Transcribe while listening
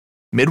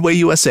Midway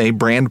USA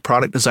brand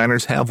product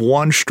designers have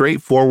one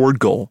straightforward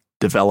goal: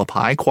 develop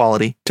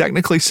high-quality,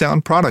 technically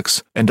sound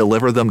products and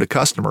deliver them to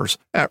customers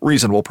at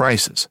reasonable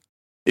prices.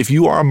 If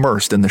you are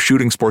immersed in the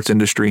shooting sports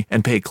industry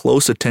and pay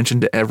close attention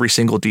to every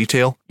single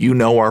detail, you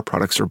know our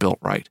products are built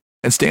right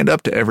and stand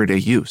up to everyday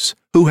use.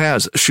 Who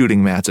has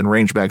shooting mats and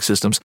range bag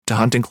systems to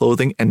hunting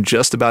clothing and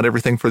just about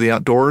everything for the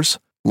outdoors?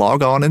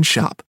 Log on and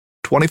shop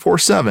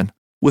 24/7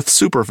 with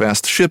super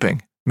fast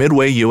shipping.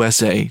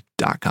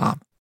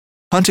 MidwayUSA.com.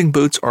 Hunting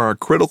boots are a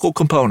critical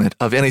component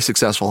of any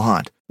successful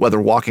hunt. Whether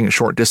walking a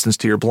short distance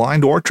to your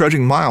blind or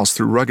trudging miles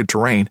through rugged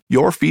terrain,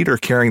 your feet are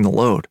carrying the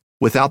load.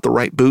 Without the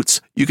right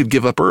boots, you could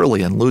give up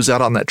early and lose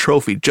out on that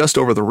trophy just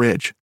over the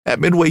ridge. At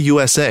Midway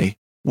USA,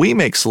 we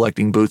make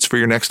selecting boots for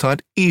your next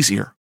hunt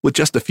easier. With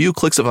just a few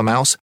clicks of a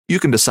mouse, you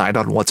can decide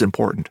on what's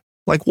important,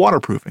 like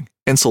waterproofing,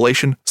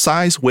 insulation,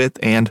 size, width,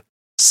 and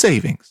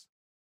savings.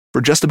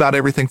 For just about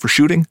everything for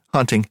shooting,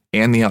 hunting,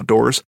 and the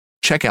outdoors,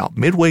 check out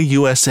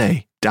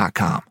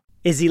MidwayUSA.com.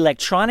 Is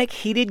electronic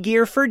heated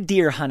gear for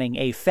deer hunting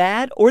a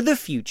fad or the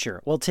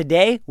future? Well,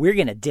 today we're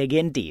going to dig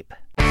in deep.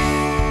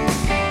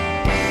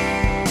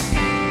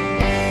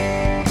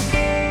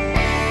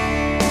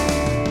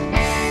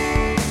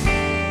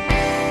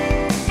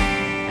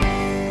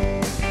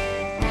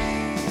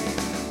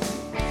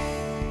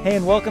 Hey,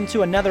 and welcome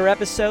to another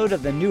episode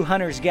of the New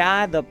Hunter's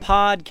Guide, the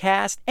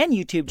podcast and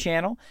YouTube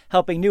channel,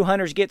 helping new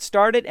hunters get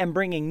started and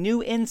bringing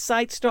new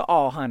insights to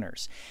all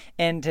hunters.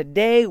 And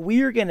today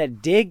we're going to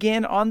dig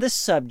in on the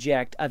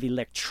subject of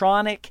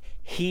electronic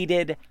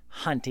heated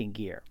hunting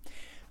gear.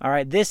 All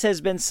right, this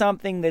has been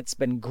something that's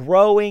been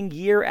growing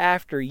year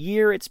after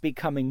year. It's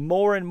becoming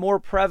more and more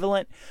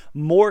prevalent.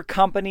 More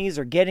companies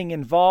are getting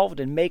involved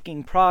in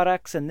making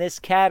products in this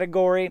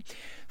category,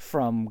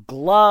 from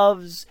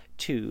gloves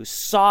to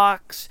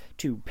socks,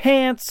 to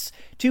pants,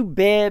 to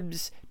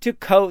bibs, to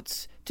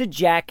coats, to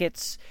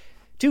jackets,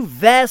 to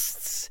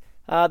vests.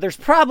 There's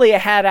probably a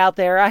hat out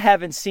there. I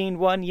haven't seen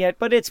one yet,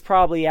 but it's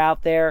probably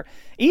out there.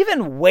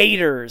 Even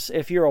waders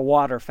if you're a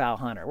waterfowl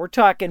hunter. We're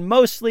talking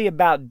mostly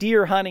about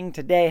deer hunting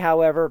today,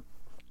 however,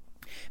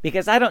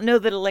 because I don't know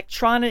that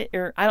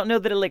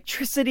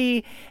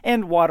electricity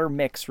and water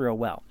mix real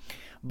well.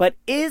 But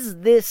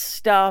is this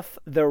stuff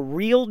the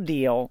real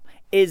deal?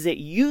 Is it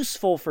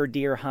useful for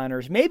deer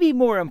hunters? Maybe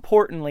more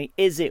importantly,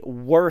 is it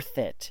worth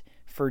it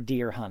for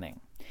deer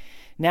hunting?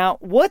 Now,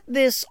 what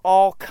this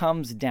all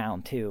comes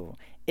down to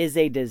is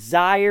a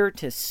desire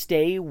to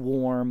stay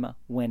warm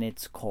when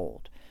it's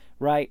cold,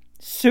 right?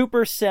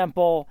 Super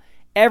simple.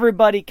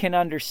 Everybody can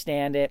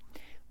understand it.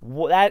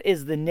 That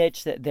is the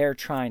niche that they're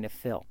trying to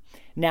fill.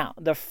 Now,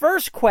 the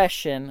first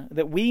question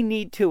that we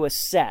need to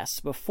assess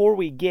before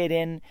we get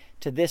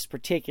into this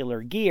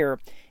particular gear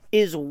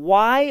is,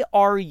 why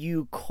are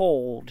you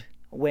cold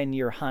when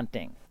you're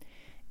hunting?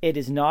 It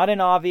is not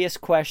an obvious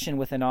question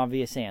with an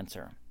obvious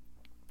answer.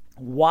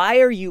 Why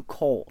are you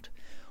cold?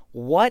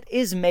 What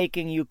is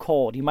making you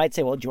cold? You might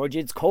say, well, George,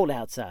 it's cold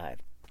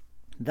outside,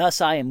 thus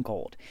I am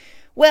cold.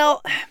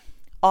 Well,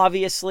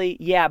 obviously,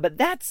 yeah, but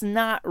that's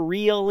not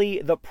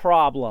really the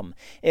problem.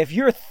 If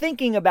you're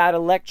thinking about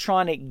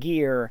electronic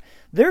gear,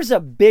 there's a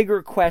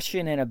bigger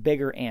question and a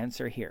bigger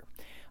answer here.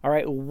 All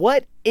right,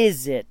 what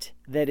is it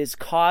that is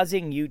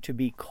causing you to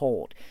be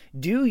cold?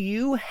 Do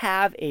you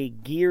have a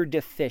gear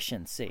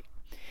deficiency?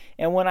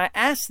 And when I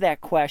ask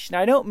that question,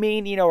 I don't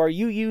mean, are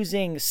you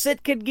using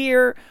Sitka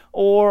gear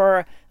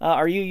or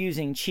are you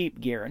using cheap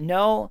gear?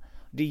 No,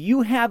 do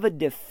you have a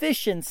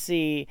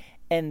deficiency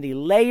in the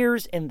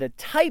layers and the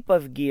type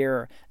of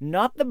gear,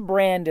 not the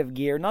brand of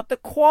gear, not the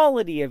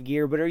quality of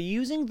gear, but are you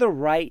using the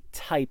right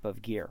type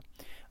of gear?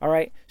 All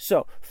right,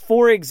 so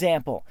for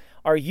example,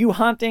 are you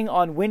hunting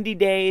on windy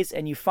days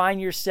and you find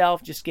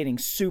yourself just getting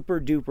super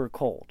duper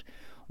cold?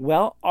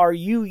 Well, are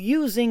you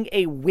using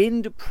a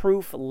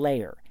windproof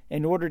layer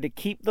in order to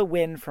keep the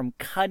wind from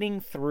cutting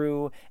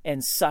through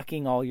and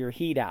sucking all your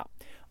heat out?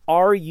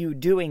 Are you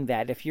doing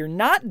that? If you're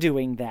not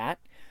doing that,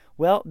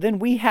 well, then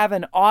we have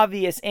an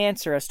obvious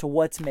answer as to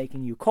what's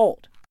making you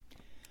cold.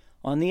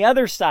 On the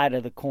other side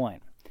of the coin,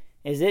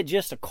 is it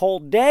just a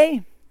cold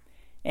day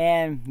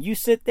and you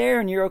sit there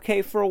and you're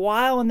okay for a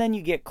while and then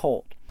you get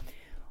cold?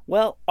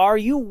 Well, are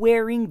you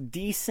wearing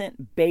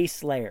decent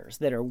base layers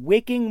that are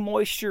wicking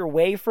moisture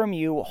away from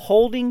you,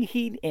 holding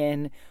heat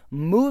in,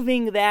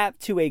 moving that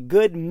to a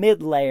good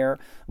mid layer,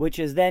 which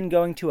is then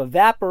going to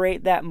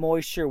evaporate that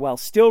moisture while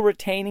still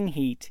retaining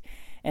heat?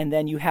 And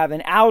then you have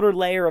an outer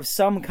layer of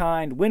some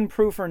kind,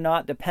 windproof or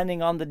not,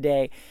 depending on the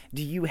day.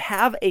 Do you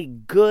have a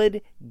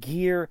good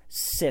gear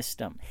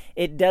system?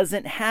 It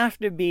doesn't have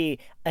to be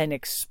an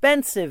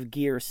expensive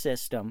gear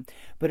system,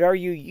 but are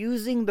you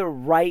using the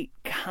right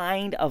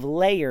kind of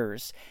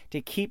layers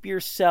to keep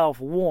yourself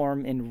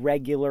warm in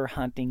regular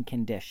hunting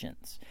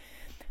conditions?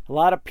 A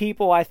lot of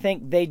people, I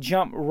think, they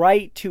jump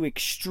right to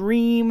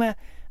extreme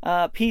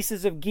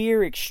pieces of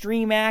gear,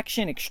 extreme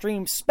action,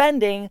 extreme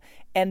spending,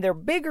 and their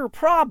bigger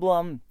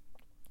problem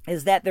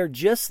is that they're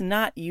just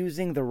not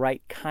using the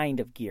right kind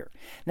of gear.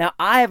 Now,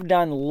 I have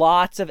done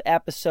lots of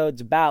episodes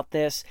about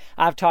this.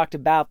 I've talked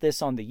about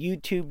this on the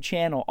YouTube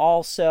channel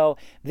also.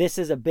 This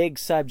is a big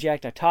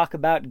subject. I talk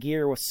about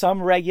gear with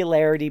some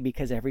regularity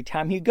because every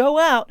time you go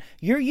out,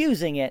 you're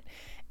using it.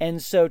 And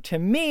so to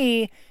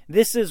me,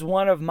 this is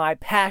one of my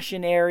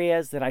passion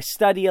areas that I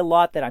study a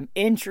lot, that I'm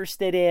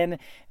interested in,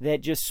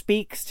 that just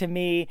speaks to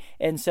me.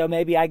 And so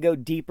maybe I go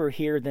deeper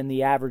here than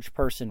the average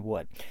person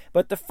would.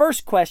 But the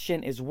first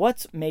question is,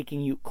 what's making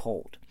you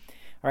cold?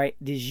 All right,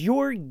 is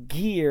your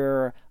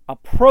gear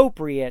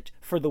appropriate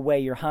for the way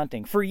you're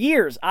hunting? For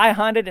years, I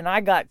hunted and I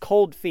got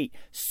cold feet,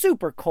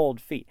 super cold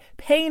feet,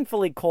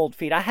 painfully cold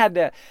feet. I had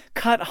to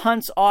cut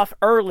hunts off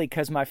early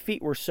because my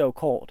feet were so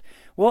cold.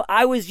 Well,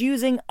 I was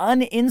using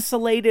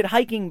uninsulated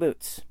hiking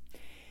boots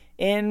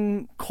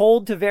in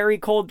cold to very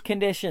cold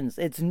conditions.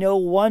 It's no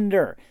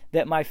wonder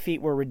that my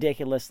feet were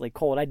ridiculously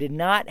cold. I did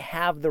not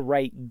have the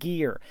right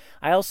gear.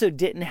 I also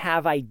didn't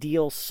have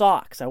ideal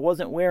socks. I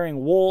wasn't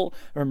wearing wool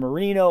or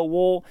merino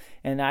wool,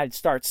 and I'd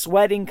start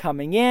sweating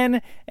coming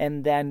in,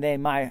 and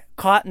then my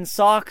cotton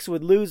socks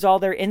would lose all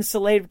their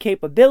insulative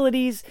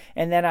capabilities,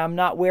 and then I'm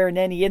not wearing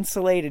any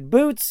insulated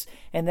boots,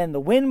 and then the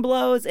wind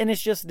blows, and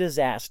it's just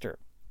disaster.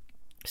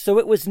 So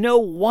it was no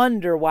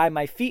wonder why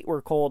my feet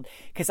were cold,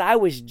 because I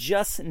was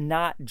just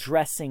not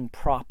dressing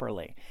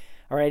properly.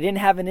 All right, I didn't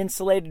have an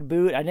insulated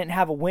boot. I didn't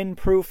have a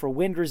windproof or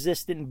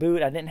wind-resistant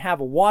boot. I didn't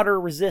have a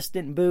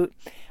water-resistant boot.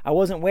 I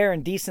wasn't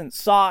wearing decent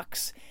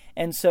socks.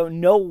 And so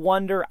no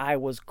wonder I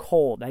was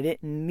cold. I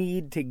didn't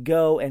need to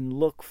go and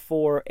look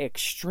for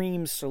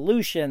extreme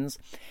solutions.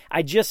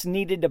 I just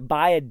needed to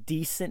buy a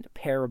decent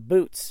pair of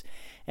boots.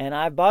 And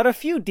I've bought a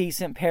few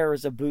decent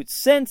pairs of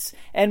boots since,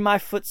 and my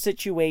foot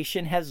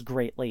situation has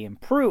greatly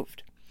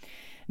improved.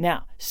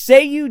 Now,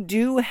 say you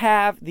do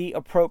have the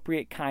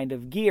appropriate kind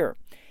of gear.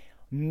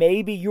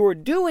 Maybe you're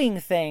doing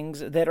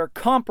things that are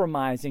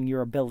compromising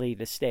your ability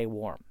to stay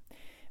warm.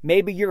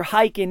 Maybe you're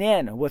hiking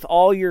in with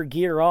all your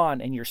gear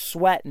on and you're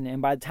sweating,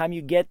 and by the time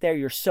you get there,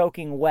 you're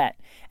soaking wet,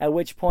 at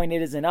which point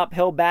it is an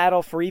uphill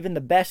battle for even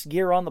the best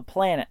gear on the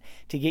planet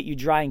to get you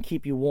dry and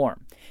keep you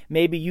warm.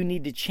 Maybe you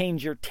need to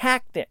change your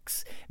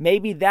tactics.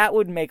 Maybe that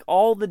would make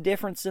all the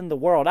difference in the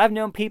world. I've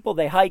known people,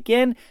 they hike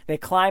in, they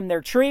climb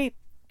their tree,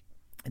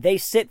 they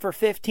sit for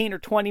 15 or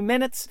 20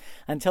 minutes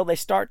until they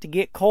start to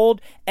get cold,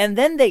 and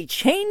then they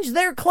change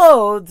their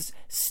clothes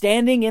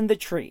standing in the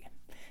tree.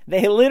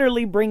 They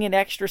literally bring an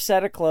extra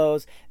set of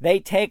clothes. They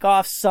take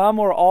off some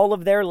or all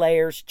of their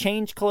layers,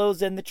 change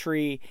clothes in the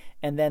tree,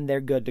 and then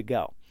they're good to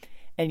go.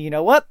 And you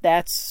know what?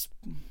 That's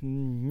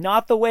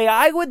not the way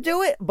I would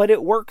do it, but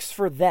it works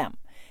for them.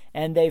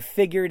 And they've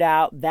figured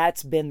out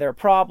that's been their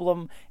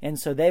problem. And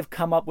so they've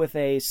come up with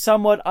a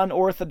somewhat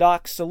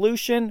unorthodox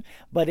solution,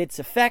 but it's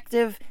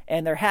effective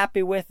and they're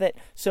happy with it.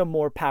 So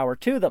more power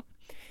to them.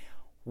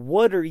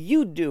 What are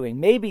you doing?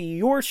 Maybe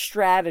your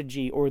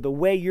strategy or the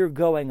way you're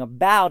going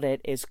about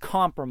it is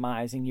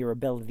compromising your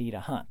ability to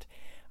hunt.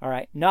 All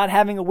right, not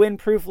having a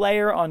windproof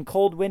layer on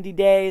cold, windy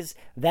days,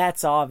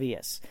 that's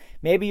obvious.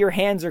 Maybe your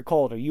hands are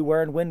cold. Are you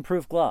wearing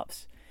windproof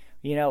gloves?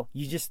 You know,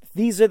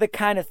 these are the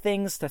kind of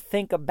things to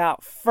think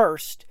about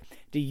first.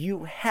 Do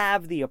you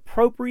have the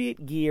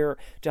appropriate gear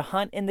to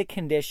hunt in the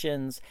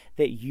conditions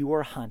that you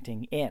are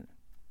hunting in?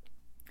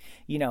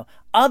 You know,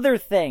 other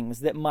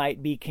things that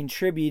might be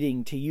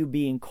contributing to you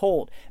being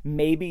cold.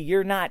 Maybe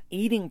you're not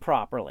eating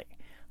properly.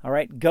 All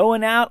right,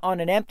 going out on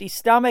an empty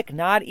stomach,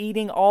 not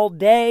eating all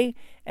day,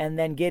 and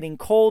then getting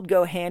cold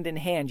go hand in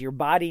hand. Your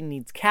body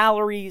needs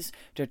calories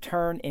to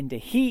turn into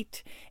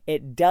heat.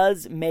 It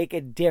does make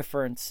a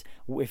difference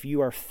if you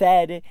are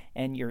fed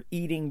and you're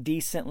eating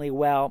decently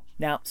well.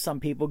 Now, some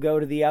people go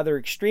to the other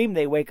extreme.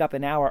 They wake up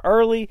an hour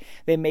early.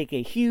 They make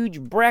a huge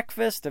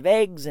breakfast of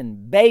eggs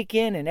and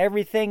bacon and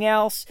everything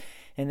else,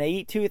 and they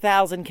eat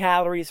 2,000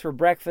 calories for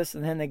breakfast,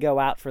 and then they go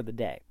out for the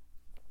day.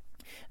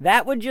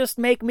 That would just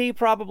make me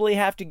probably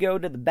have to go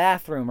to the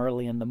bathroom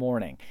early in the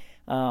morning.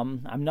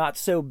 I'm not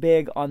so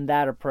big on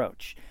that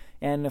approach.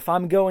 And if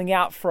I'm going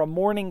out for a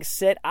morning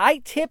sit,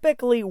 I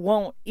typically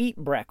won't eat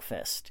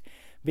breakfast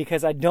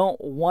because I don't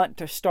want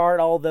to start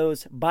all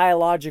those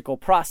biological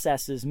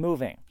processes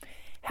moving.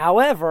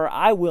 However,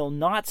 I will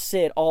not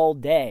sit all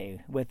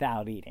day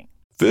without eating.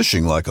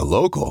 Fishing like a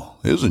local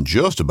isn't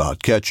just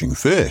about catching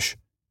fish.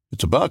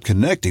 It's about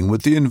connecting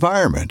with the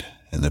environment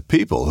and the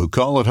people who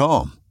call it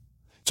home.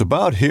 It's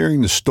about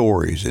hearing the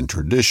stories and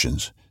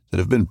traditions that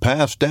have been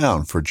passed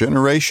down for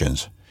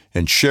generations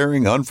and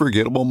sharing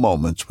unforgettable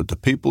moments with the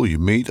people you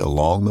meet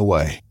along the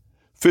way.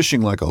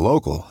 Fishing like a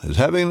local is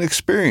having an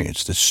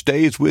experience that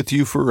stays with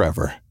you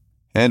forever.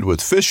 And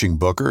with Fishing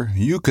Booker,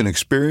 you can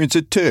experience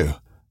it too,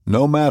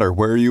 no matter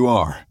where you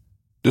are.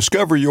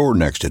 Discover your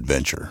next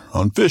adventure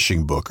on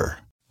Fishing Booker.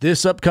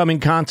 This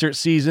upcoming concert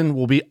season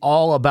will be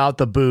all about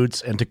the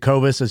boots, and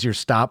Tecovas is your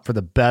stop for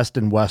the best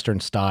in Western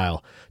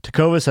style.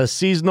 Tecovas has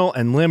seasonal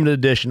and limited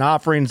edition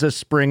offerings this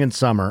spring and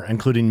summer,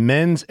 including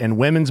men's and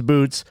women's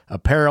boots,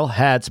 apparel,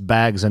 hats,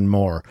 bags, and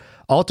more.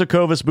 All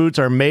Tecovas boots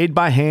are made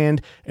by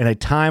hand in a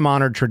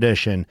time-honored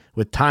tradition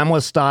with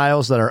timeless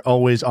styles that are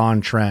always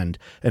on trend.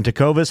 And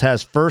Tecovas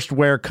has first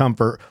wear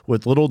comfort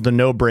with little to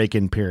no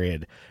break-in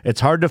period. It's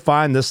hard to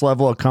find this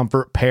level of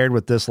comfort paired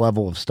with this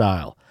level of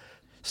style.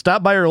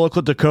 Stop by your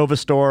local Tecovas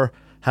store,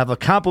 have a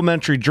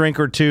complimentary drink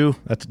or two,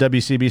 that's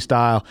WCB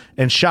style,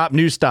 and shop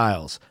new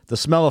styles. The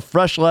smell of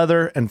fresh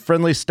leather and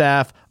friendly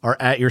staff are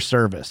at your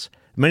service.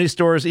 Many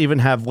stores even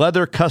have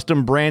leather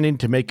custom branding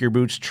to make your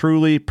boots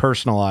truly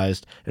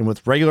personalized. And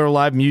with regular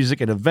live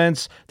music and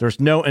events, there's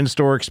no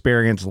in-store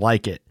experience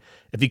like it.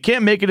 If you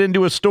can't make it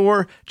into a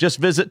store, just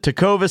visit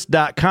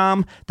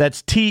tecovas.com.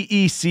 That's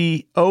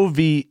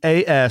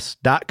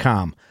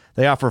TECOVAS.com.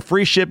 They offer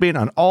free shipping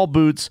on all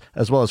boots,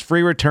 as well as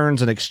free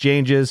returns and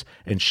exchanges,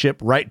 and ship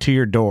right to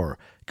your door.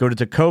 Go to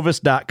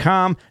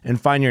tecovas.com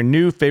and find your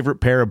new favorite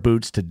pair of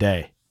boots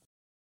today.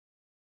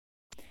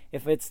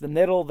 If it's the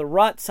middle of the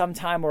rut,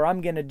 sometime where I'm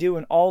going to do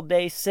an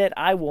all-day sit,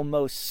 I will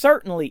most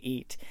certainly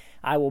eat.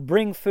 I will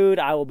bring food.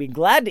 I will be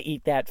glad to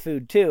eat that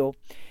food too.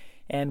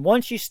 And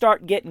once you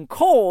start getting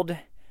cold,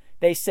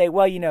 they say,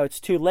 well, it's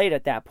too late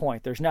at that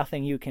point. There's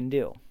nothing you can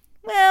do.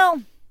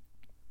 Well,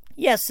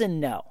 yes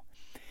and no.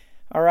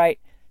 All right.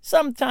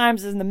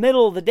 Sometimes in the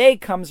middle of the day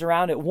comes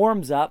around, it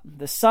warms up,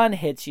 the sun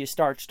hits you,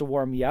 starts to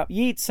warm you up.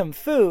 You eat some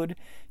food,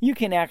 you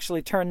can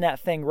actually turn that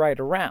thing right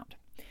around.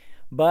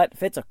 But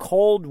if it's a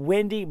cold,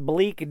 windy,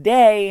 bleak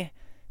day,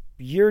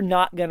 you're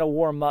not going to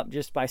warm up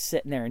just by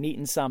sitting there and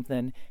eating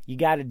something. You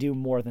got to do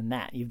more than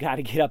that. You've got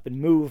to get up and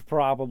move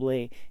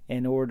probably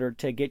in order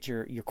to get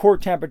your core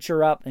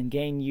temperature up and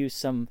gain you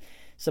some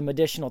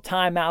additional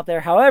time out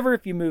there. However,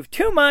 if you move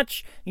too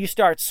much, you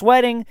start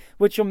sweating,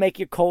 which will make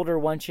you colder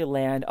once you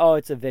land. Oh,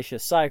 it's a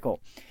vicious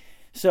cycle.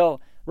 So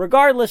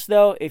regardless,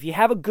 though, if you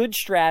have a good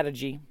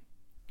strategy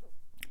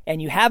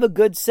and you have a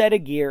good set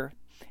of gear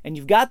and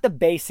you've got the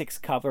basics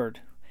covered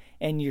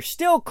and you're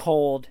still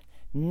cold,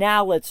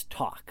 now let's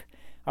talk.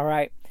 All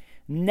right.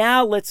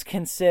 Now let's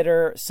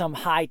consider some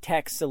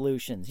high-tech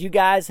solutions. You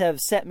guys have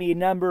sent me a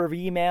number of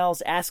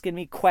emails asking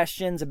me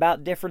questions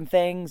about different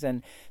things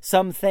and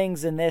some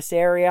things in this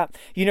area.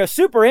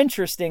 Super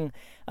interesting.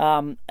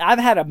 I've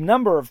had a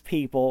number of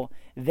people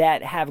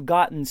that have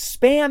gotten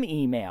spam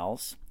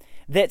emails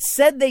that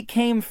said they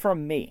came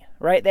from me,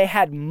 right? They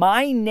had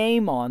my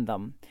name on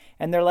them.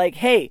 And they're like,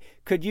 hey,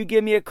 could you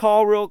give me a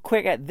call real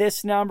quick at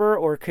this number?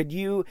 Or could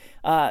you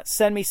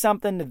send me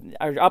something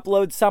or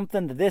upload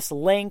something to this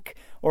link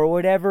or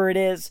whatever it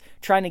is,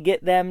 trying to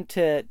get them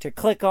to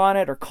click on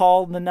it or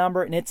call the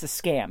number, and it's a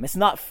scam. It's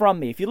not from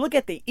me. If you look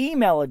at the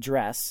email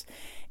address,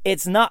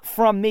 it's not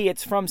from me.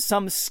 It's from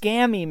some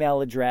scam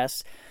email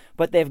address,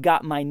 but they've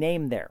got my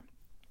name there.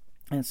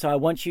 And so I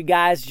want you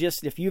guys,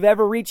 just if you've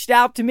ever reached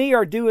out to me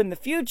or do in the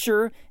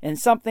future and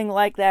something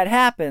like that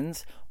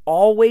happens,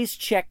 always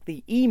check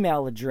the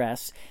email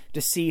address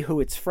to see who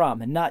it's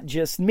from. And not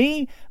just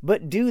me,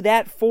 but do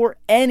that for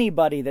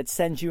anybody that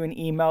sends you an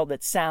email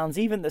that sounds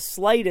even the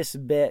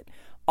slightest bit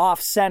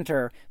off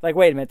center. Like,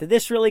 wait a minute, did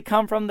this really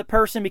come from the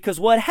person? Because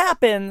what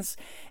happens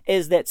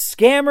is that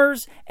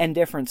scammers and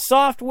different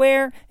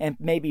software and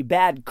maybe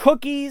bad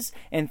cookies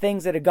and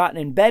things that have gotten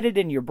embedded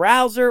in your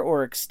browser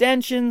or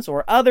extensions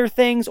or other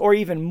things, or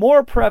even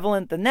more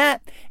prevalent than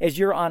that, is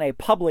you're on a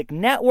public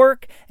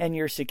network and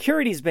your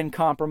security's been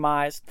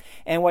compromised.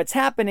 And what's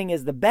happening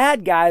is the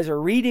bad guys are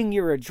reading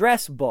your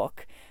address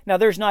book. Now,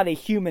 there's not a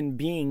human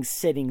being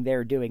sitting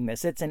there doing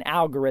this. It's an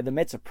algorithm.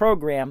 It's a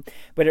program.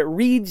 But it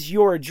reads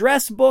your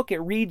address book.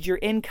 It reads your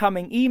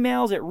incoming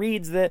emails. It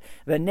reads the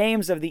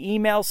names of the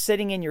emails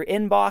sitting in your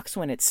inbox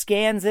when it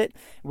scans it,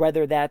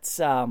 whether that's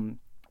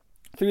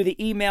through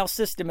the email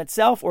system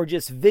itself or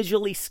just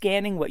visually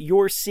scanning what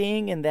you're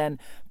seeing and then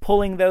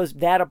pulling those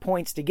data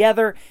points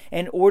together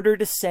in order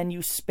to send you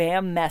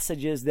spam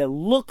messages that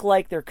look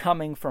like they're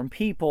coming from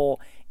people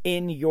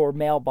in your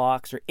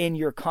mailbox or in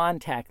your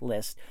contact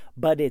list,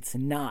 but it's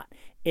not.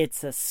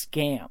 It's a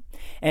scam.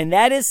 And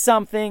that is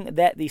something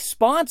that the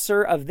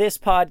sponsor of this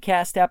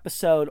podcast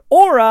episode,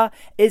 Aura,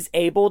 is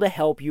able to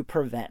help you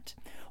prevent.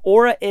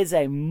 Aura is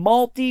a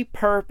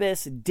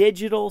multi-purpose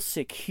digital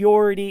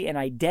security and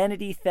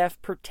identity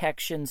theft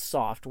protection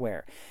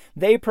software.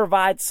 They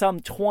provide some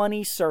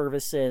 20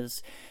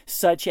 services,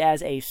 such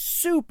as a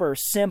super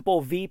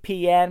simple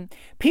VPN.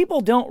 People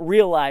don't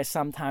realize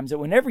sometimes that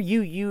whenever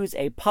you use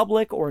a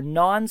public or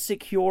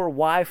non-secure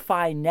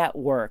Wi-Fi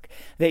network,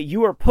 that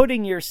you are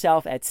putting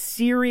yourself at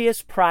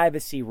serious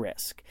privacy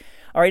risk.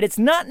 All right, it's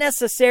not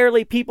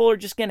necessarily people are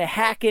just going to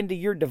hack into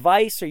your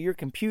device or your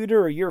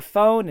computer or your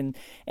phone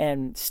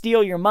and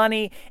steal your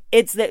money.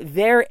 It's that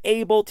they're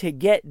able to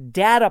get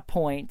data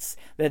points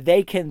that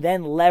they can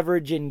then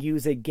leverage and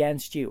use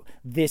against you.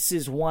 This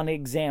is one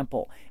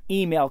example.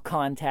 Email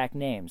contact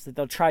names that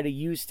they'll try to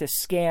use to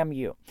scam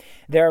you.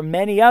 There are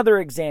many other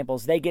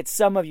examples. They get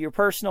some of your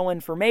personal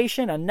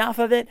information, enough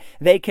of it.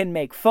 They can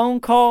make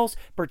phone calls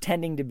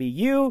pretending to be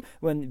you.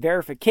 When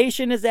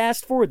verification is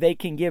asked for, they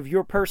can give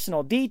your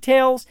personal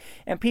details,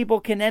 and people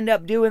can end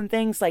up doing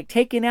things like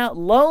taking out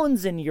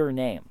loans in your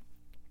name.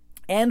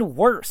 And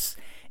worse,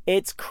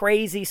 It's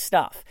crazy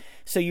stuff.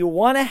 So you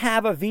want to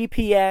have a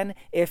VPN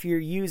if you're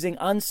using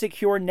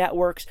unsecure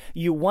networks.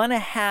 You want to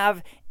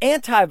have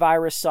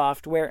antivirus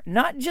software,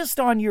 not just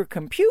on your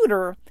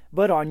computer,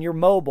 but on your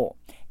mobile.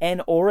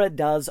 And Aura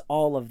does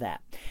all of that.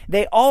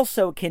 They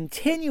also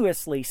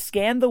continuously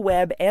scan the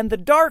web and the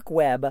dark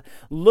web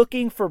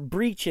looking for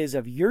breaches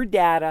of your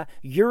data,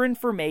 your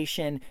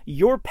information,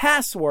 your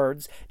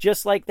passwords,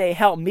 just like they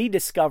helped me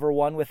discover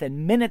one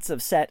within minutes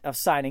of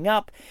signing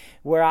up,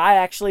 where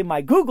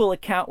my Google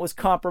account was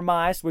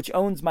compromised, which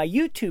owns my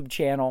YouTube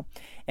channel.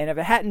 And if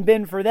it hadn't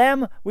been for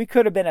them, we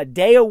could have been a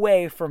day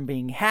away from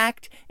being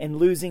hacked and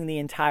losing the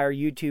entire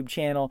YouTube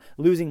channel,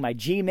 losing my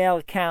Gmail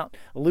account,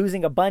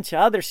 losing a bunch of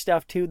other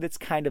stuff too that's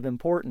kind of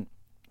important.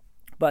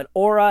 But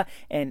Aura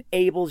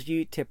enables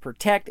you to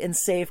protect and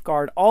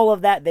safeguard all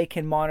of that. They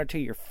can monitor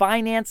your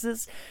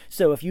finances.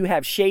 So if you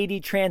have shady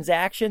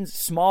transactions,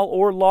 small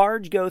or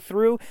large, go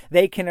through,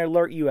 they can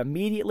alert you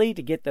immediately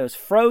to get those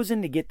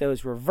frozen, to get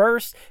those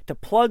reversed, to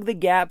plug the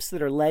gaps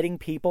that are letting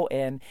people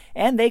in.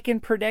 And they can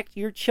protect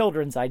your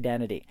children's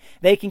identity.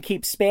 They can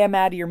keep spam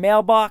out of your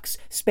mailbox,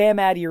 spam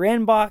out of your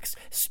inbox,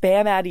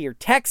 spam out of your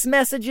text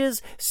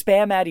messages,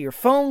 spam out of your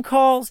phone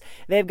calls.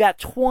 They've got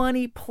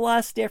 20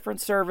 plus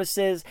different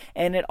services,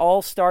 and it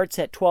all starts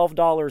at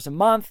 $12 a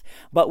month.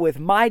 But with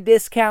my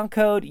discount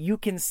code, you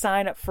can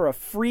sign up for a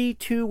free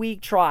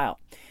 2-week trial.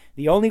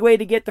 The only way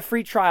to get the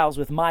free trial is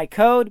with my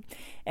code,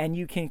 and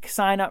you can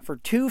sign up for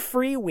 2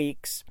 free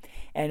weeks.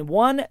 And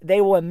one,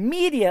 they will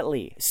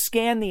immediately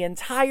scan the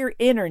entire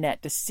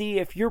internet to see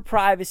if your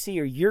privacy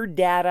or your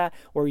data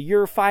or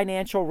your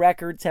financial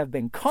records have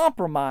been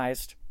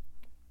compromised.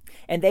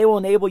 And they will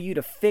enable you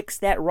to fix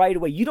that right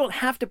away. You don't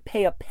have to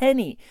pay a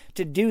penny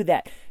to do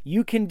that.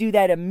 You can do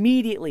that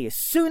immediately. As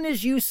soon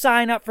as you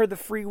sign up for the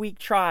free week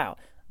trial,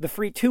 the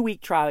free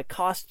 2-week trial, it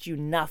costs you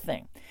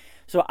nothing.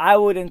 So I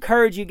would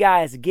encourage you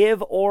guys,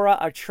 give Aura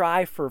a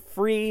try for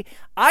free.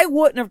 I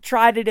wouldn't have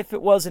tried it if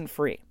it wasn't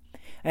free.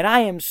 And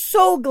I am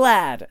so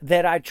glad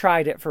that I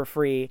tried it for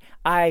free.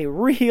 I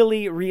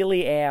really,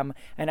 really am.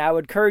 And I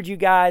would encourage you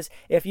guys,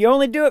 if you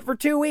only do it for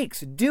 2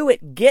 weeks, do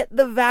it. Get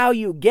the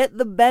value, get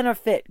the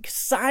benefit.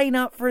 Sign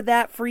up for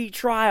that free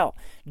trial.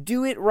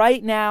 Do it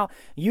right now.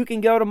 You can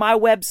go to my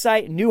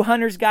website,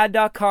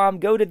 newhuntersguide.com,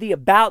 go to the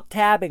About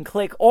tab and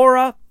click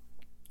Aura.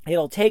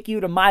 It'll take you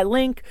to my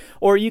link,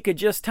 or you could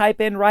just type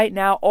in right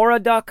now,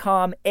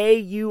 aura.com,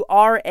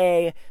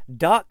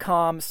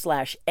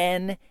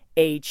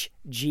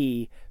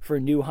 aura.com/NHG for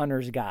New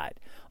Hunter's Guide.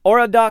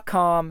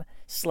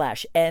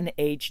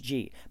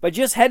 Aura.com/NHG. But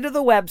just head to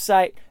the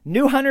website,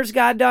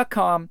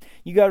 newhuntersguide.com.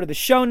 You go to the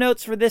show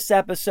notes for this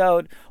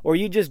episode, or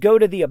you just go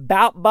to the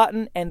About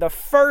button, and the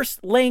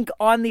first link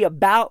on the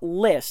About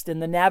list in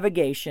the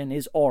navigation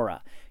is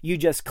Aura. You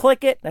just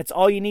click it. That's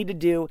all you need to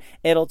do.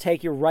 It'll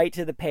take you right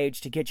to the page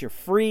to get your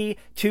free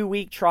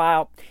 2-week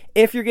trial.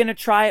 If you're going to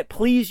try it,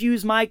 please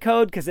use my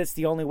code because it's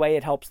the only way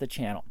it helps the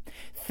channel.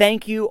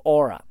 Thank you,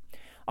 Aura.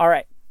 All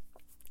right.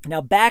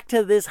 Now back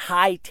to this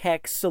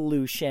high-tech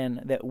solution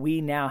that we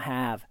now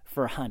have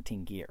for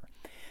hunting gear.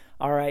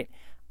 All right.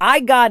 I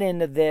got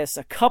into this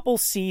a couple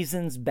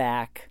seasons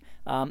back.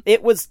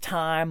 It was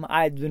time.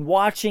 I'd been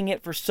watching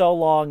it for so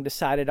long,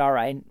 decided, all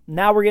right,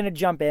 now we're going to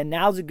jump in.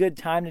 Now's a good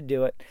time to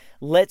do it.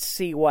 Let's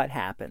see what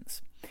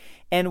happens.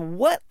 And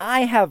what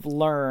I have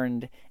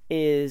learned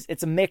is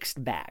it's a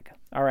mixed bag.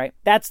 All right.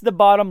 That's the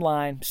bottom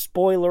line.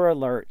 Spoiler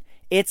alert.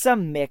 It's a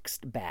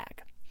mixed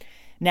bag.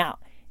 Now,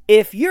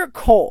 if you're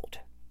cold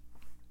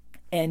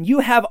and you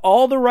have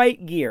all the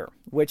right gear,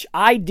 which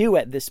I do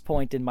at this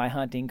point in my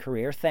hunting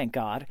career, thank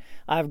God.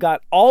 I've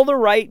got all the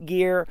right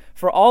gear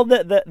for all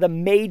the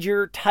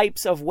major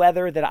types of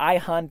weather that I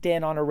hunt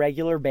in on a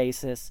regular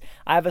basis.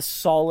 I have a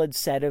solid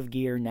set of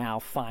gear now,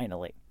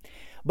 finally.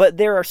 But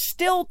there are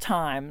still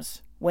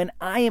times when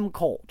I am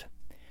cold.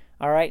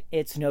 All right?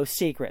 It's no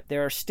secret.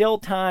 There are still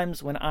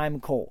times when I'm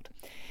cold.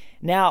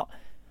 Now,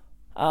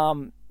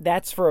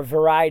 that's for a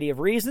variety of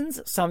reasons.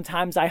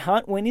 Sometimes I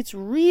hunt when it's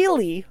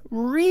really,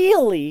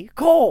 really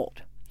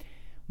cold.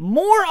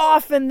 More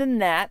often than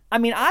that,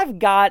 I've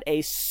got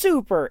a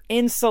super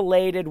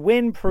insulated,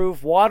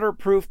 windproof,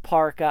 waterproof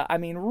parka.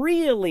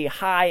 Really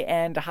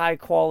high-end,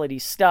 high-quality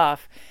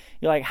stuff.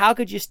 You're like, how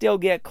could you still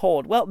get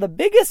cold? Well, the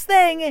biggest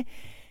thing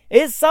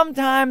is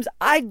sometimes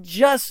I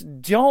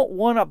just don't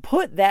want to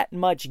put that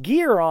much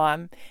gear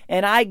on,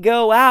 and I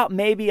go out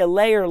maybe a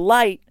layer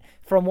light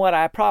from what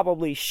I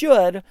probably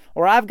should,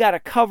 or I've got to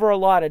cover a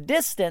lot of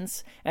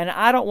distance, and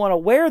I don't want to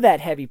wear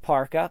that heavy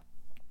parka,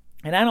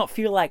 and I don't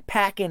feel like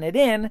packing it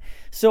in,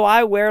 so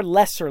I wear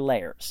lesser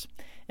layers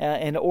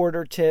in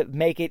order to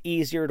make it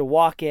easier to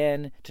walk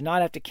in, to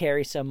not have to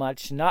carry so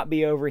much, to not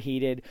be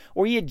overheated,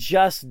 or you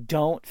just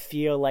don't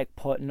feel like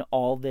putting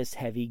all this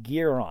heavy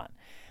gear on.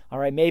 All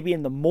right, maybe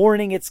in the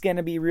morning it's going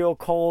to be real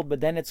cold, but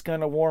then it's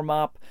going to warm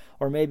up.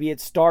 Or maybe it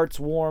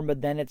starts warm,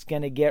 but then it's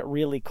going to get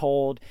really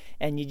cold.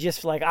 And you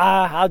just like,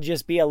 I'll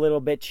just be a little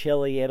bit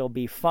chilly. It'll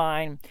be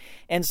fine.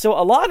 And so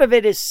a lot of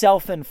it is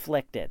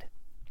self-inflicted.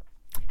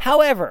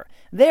 However,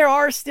 There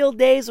are still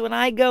days when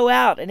I go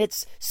out and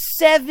it's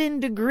 7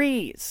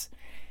 degrees.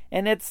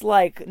 And it's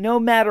like, no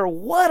matter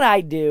what I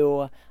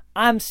do,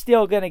 I'm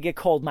still going to get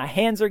cold. My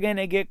hands are going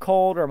to get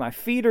cold, or my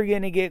feet are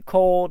going to get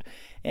cold.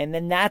 And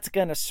then that's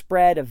going to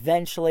spread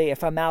eventually.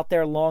 If I'm out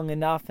there long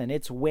enough and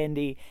it's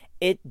windy,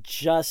 it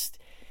just,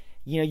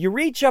 you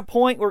reach a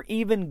point where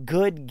even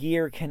good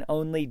gear can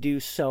only do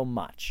so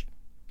much.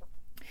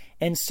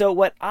 And so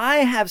what I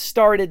have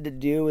started to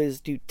do is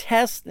to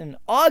test and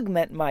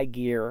augment my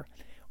gear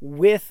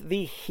with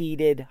the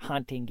heated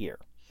hunting gear.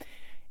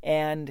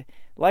 And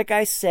like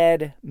I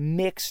said,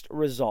 mixed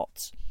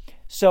results.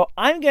 So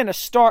I'm going to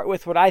start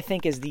with what I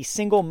think is the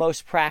single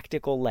most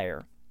practical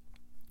layer,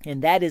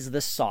 and that is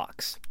the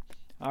socks.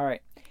 All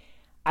right.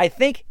 I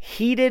think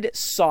heated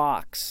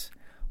socks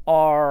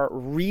are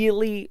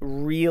really,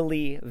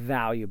 really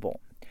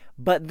valuable,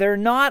 but they're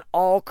not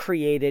all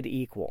created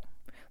equal.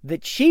 The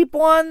cheap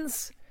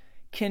ones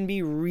can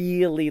be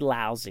really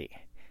lousy.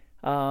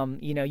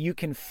 You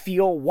can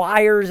feel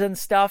wires and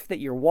stuff that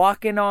you're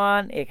walking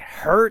on. It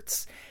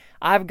hurts.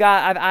 I've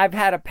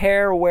had a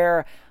pair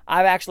where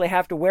I actually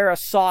have to wear a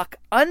sock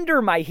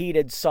under my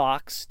heated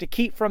socks to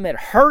keep from it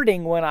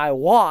hurting when I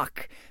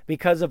walk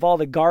because of all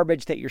the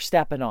garbage that you're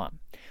stepping on.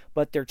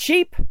 But they're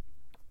cheap,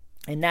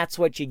 and that's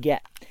what you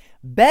get.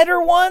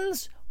 Better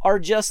ones are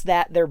just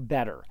that, they're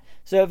better.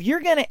 So if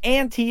you're going to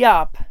ante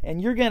up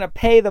and you're going to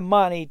pay the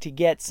money to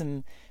get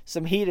some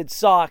heated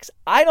socks,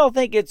 I don't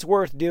think it's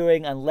worth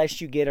doing unless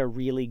you get a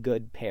really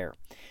good pair.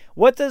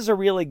 What does a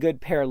really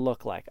good pair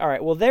look like? All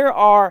right, well, there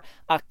are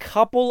a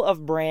couple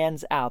of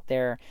brands out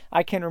there.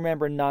 I can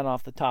remember none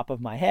off the top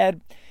of my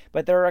head,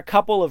 but there are a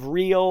couple of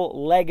real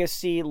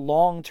legacy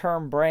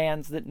long-term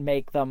brands that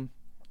make them.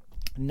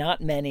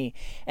 Not many.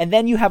 And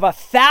then you have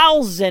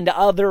 1,000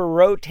 other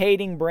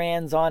rotating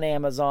brands on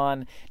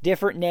Amazon,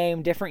 different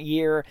name, different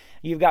year.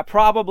 You've got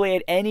probably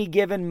at any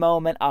given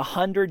moment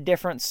 100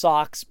 different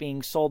socks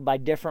being sold by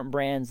different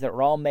brands that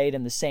were all made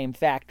in the same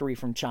factory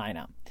from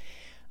China.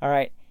 All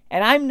right.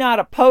 And I'm not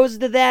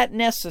opposed to that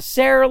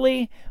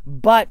necessarily,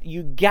 but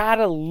you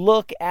gotta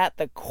look at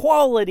the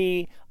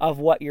quality of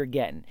what you're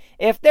getting.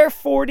 If they're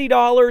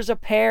 $40 a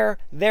pair,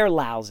 they're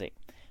lousy.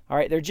 All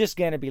right. They're just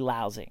going to be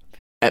lousy.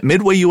 At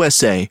Midway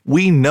USA,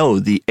 we know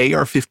the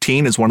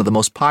AR-15 is one of the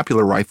most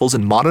popular rifles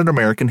in modern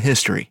American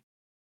history.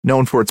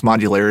 Known for its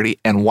modularity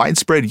and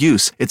widespread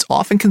use, it's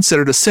often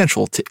considered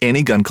essential to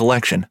any gun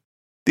collection.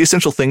 The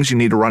essential things you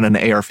need to run an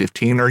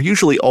AR-15 are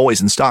usually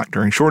always in stock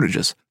during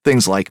shortages,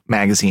 things like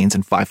magazines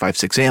and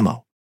 5.56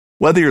 ammo.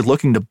 Whether you're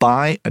looking to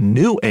buy a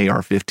new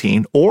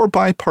AR-15 or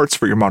buy parts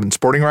for your modern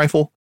sporting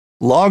rifle,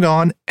 log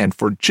on and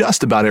for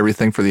just about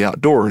everything for the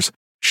outdoors,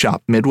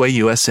 shop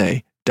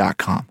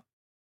MidwayUSA.com.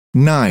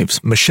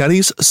 Knives,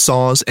 machetes,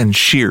 saws, and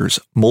shears,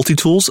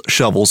 multi-tools,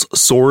 shovels,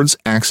 swords,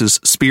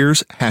 axes,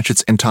 spears,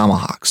 hatchets, and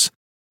tomahawks.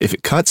 If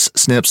it cuts,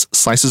 snips,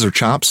 slices, or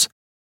chops,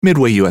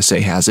 Midway USA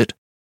has it.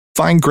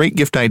 Find great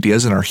gift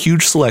ideas in our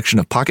huge selection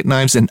of pocket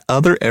knives and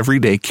other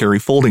everyday carry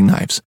folding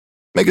knives.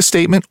 Make a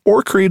statement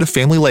or create a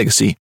family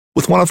legacy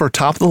with one of our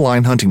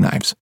top-of-the-line hunting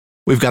knives.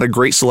 We've got a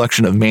great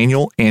selection of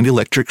manual and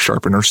electric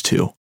sharpeners,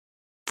 too.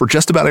 For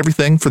just about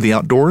everything for the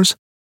outdoors,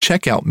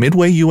 check out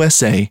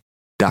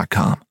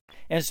MidwayUSA.com.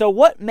 And so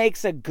what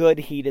makes a good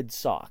heated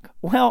sock?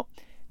 Well,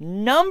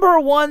 number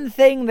one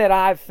thing that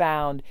I've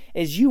found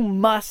is you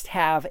must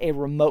have a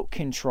remote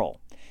control.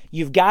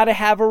 You've got to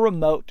have a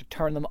remote to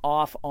turn them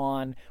off,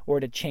 on,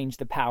 or to change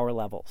the power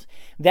levels.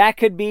 That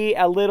could be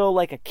a little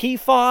like a key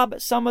fob,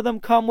 some of them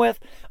come with,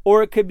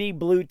 or it could be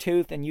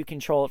Bluetooth and you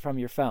control it from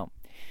your phone.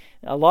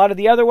 A lot of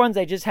the other ones,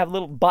 they just have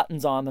little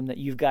buttons on them that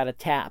you've got to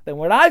tap. And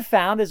what I've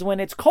found is when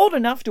it's cold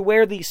enough to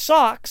wear these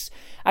socks,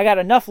 I got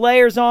enough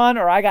layers on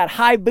or I got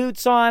high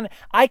boots on,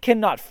 I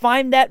cannot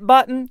find that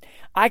button.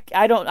 I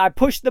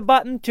push the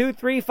button 2,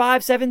 3,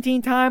 5,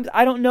 17 times.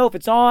 I don't know if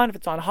it's on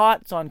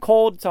hot, it's on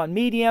cold, it's on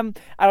medium.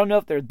 I don't know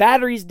if their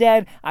battery's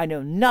dead. I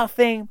know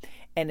nothing,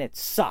 and it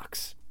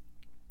sucks.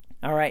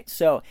 All right,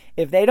 so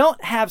if they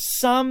don't have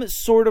some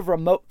sort of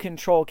remote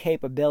control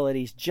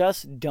capabilities,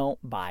 just don't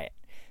buy it.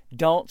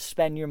 Don't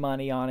spend your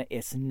money on it.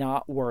 It's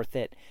not worth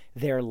it.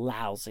 They're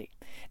lousy.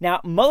 Now,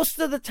 most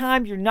of the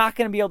time, you're not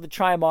going to be able to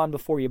try them on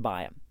before you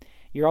buy them.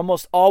 You're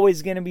almost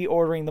always going to be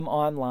ordering them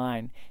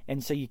online,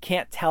 and so you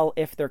can't tell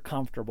if they're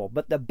comfortable.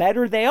 But the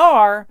better they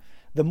are,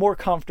 the more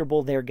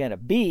comfortable they're going to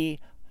be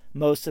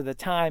most of the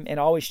time, and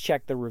always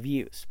check the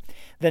reviews.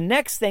 The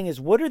next thing is,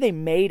 what are they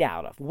made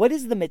out of? What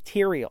is the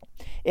material?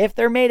 If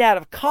they're made out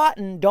of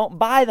cotton, don't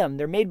buy them.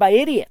 They're made by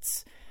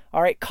idiots.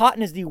 All right,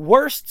 cotton is the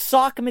worst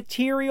sock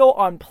material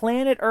on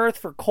planet Earth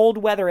for cold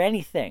weather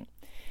anything.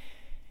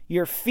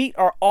 Your feet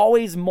are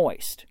always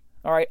moist.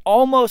 All right,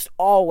 almost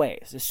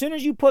always. As soon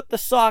as you put the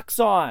socks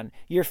on,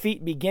 your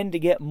feet begin to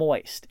get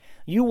moist.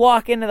 You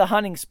walk into the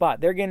hunting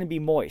spot, they're going to be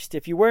moist.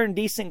 If you're wearing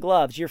decent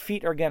gloves, your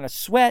feet are going to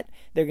sweat,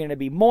 they're going to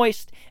be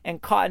moist,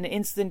 and cotton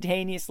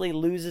instantaneously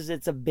loses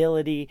its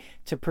ability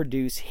to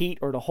produce heat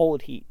or to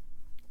hold heat.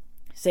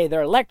 Say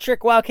they're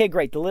electric, well, okay,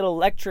 great. The little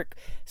electric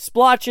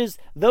splotches,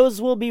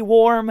 those will be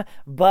warm,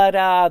 but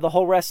the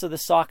whole rest of the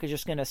sock is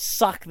just going to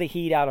suck the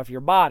heat out of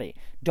your body.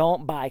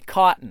 Don't buy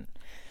cotton.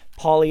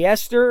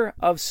 Polyester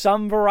of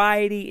some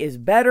variety is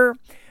better,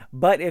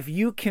 but if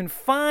you can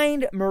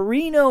find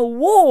merino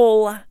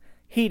wool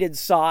heated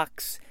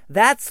socks,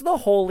 that's the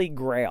holy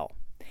grail.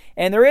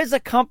 And there is a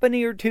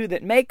company or two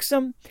that makes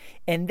them,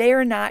 and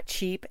they're not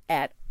cheap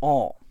at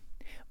all.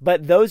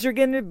 But those are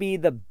going to be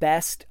the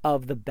best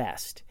of the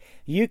best.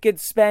 You could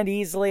spend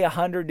easily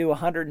 $100 to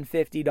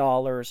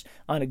 $150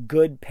 on a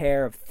good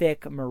pair of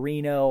thick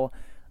merino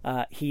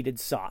heated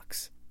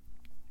socks.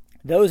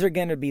 Those are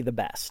going to be the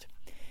best.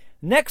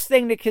 Next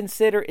thing to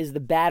consider is the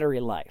battery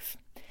life.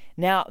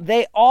 Now,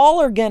 they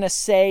all are going to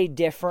say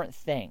different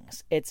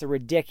things. It's a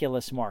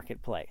ridiculous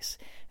marketplace.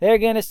 They're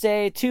going to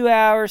say 2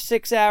 hours,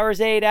 6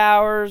 hours, 8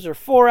 hours, or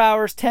 4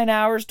 hours, 10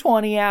 hours,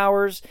 20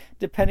 hours,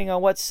 depending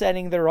on what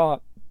setting they're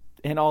on,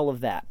 and all of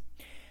that.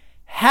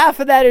 Half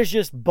of that is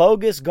just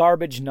bogus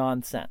garbage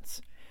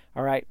nonsense.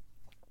 All right?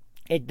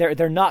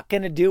 They're not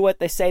going to do what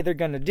they say they're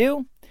going to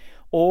do,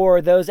 or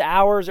those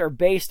hours are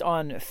based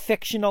on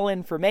fictional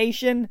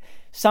information.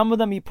 Some of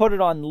them you put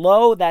it on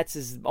low,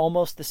 that's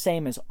almost the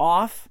same as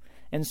off.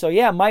 And so,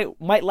 yeah,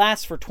 might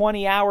last for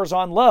 20 hours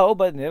on low,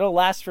 but it'll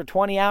last for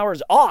 20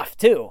 hours off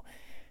too.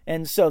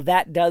 And so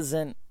that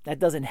doesn't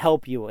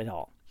help you at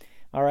all.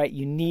 All right,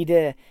 you need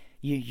to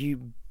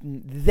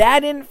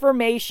that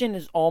information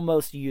is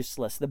almost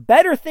useless. The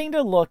better thing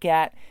to look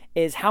at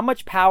is how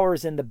much power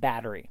is in the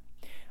battery.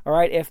 All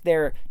right, if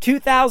they're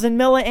 2,000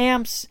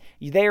 milliamps,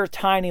 they are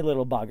tiny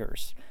little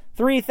buggers.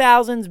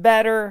 3,000 is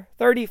better,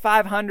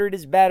 3,500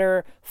 is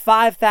better,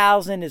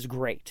 5,000 is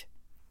great.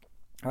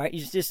 All right,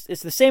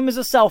 it's the same as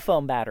a cell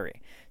phone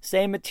battery.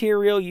 Same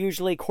material,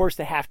 usually. Of course,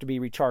 they have to be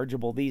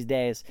rechargeable these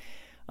days.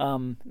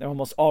 They're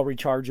almost all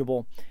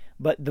rechargeable.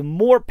 But the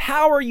more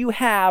power you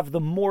have, the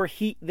more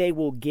heat they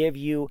will give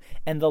you,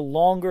 and the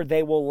longer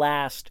they will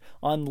last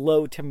on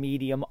low to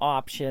medium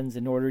options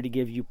in order to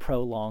give you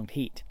prolonged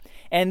heat.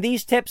 And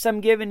these tips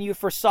I'm giving you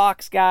for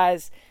socks,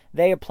 guys,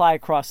 they apply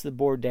across the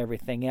board to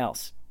everything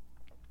else.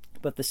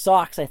 But the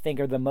socks, I think,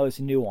 are the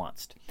most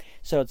nuanced.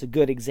 So it's a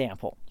good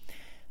example.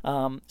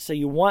 So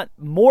you want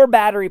more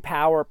battery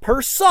power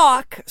per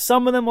sock.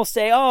 Some of them will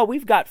say, oh,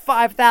 we've got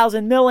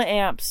 5,000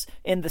 milliamps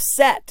in the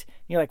set.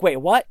 You're like, wait,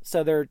 what?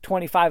 So they're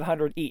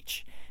 2,500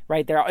 each,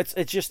 right there.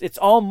 It's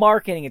all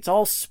marketing. It's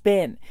all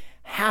spin.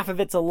 Half of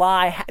it's a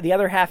lie. The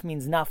other half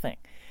means nothing.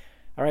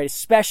 All right,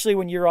 especially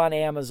when you're on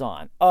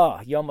Amazon. Oh,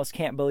 you almost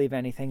can't believe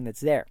anything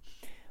that's there.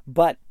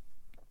 But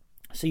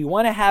so you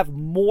want to have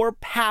more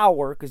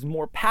power, because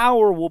more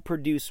power will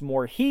produce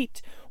more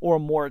heat or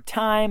more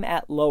time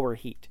at lower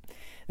heat.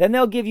 Then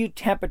they'll give you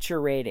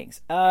temperature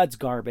ratings. It's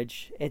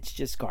garbage. It's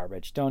just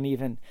garbage.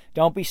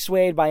 Don't be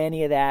swayed by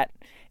any of that.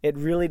 It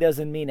really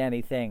doesn't mean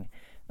anything.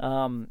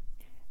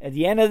 At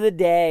the end of the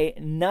day,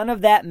 none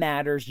of that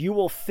matters. You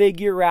will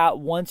figure out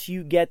once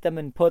you get them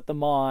and put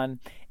them on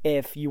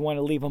if you want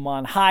to leave them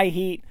on high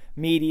heat,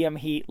 medium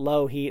heat,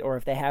 low heat, or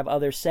if they have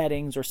other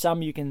settings, or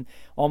some you can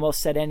almost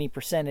set any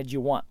percentage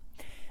you want.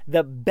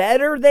 The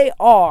better they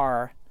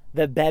are,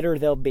 the better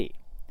they'll be.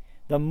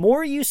 The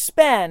more you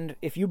spend,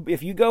 if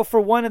you go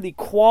for one of the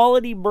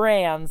quality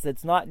brands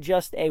that's not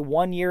just a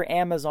one-year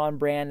Amazon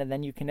brand and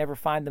then you can never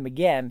find them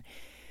again,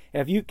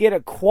 if you get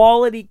a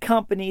quality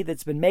company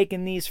that's been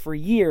making these for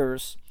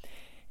years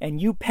and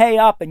you pay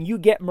up and you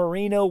get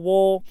merino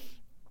wool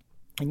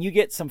and you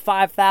get some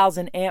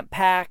 5,000 amp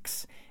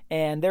packs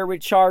and they're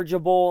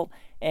rechargeable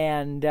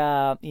and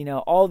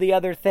all the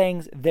other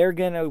things, they're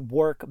going to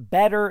work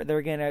better.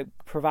 They're going to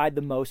provide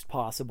the most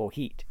possible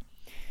heat.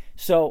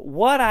 So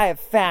what I have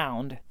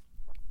found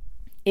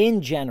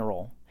in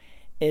general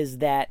is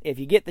that if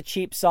you get the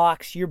cheap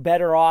socks, you're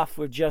better off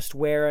with just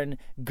wearing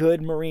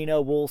good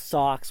merino wool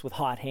socks with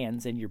hot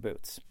hands in your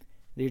boots.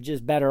 You're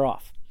just better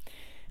off.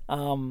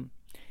 On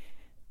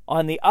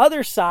the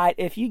other side,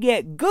 if you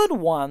get good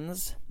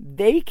ones,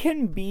 they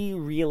can be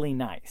really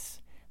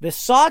nice. The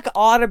sock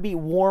ought to be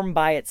warm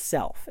by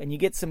itself, and you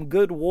get some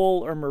good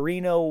wool or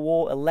merino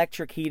wool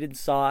electric heated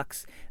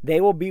socks.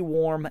 They will be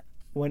warm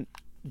when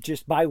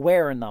just by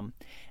wearing them,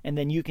 and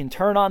then you can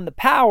turn on the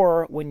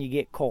power when you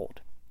get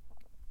cold.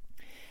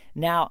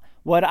 Now,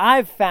 what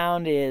I've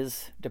found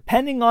is,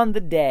 depending on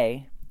the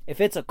day, if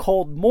it's a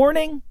cold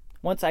morning,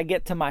 once I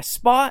get to my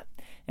spot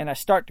and I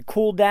start to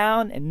cool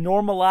down and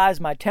normalize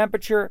my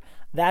temperature,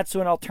 that's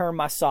when I'll turn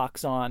my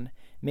socks on,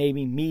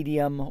 maybe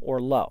medium or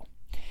low.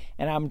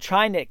 And I'm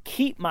trying to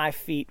keep my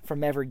feet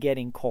from ever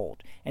getting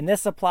cold. And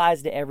this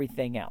applies to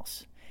everything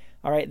else.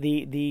 All right,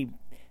 the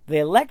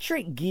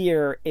electric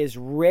gear is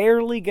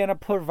rarely going to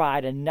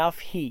provide enough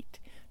heat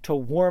to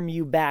warm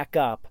you back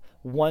up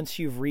once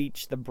you've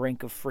reached the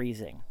brink of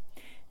freezing.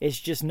 It's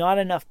just not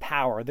enough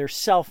power. They're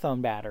cell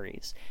phone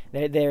batteries.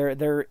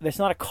 It's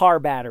not a car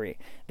battery.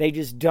 They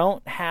just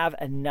don't have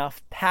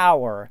enough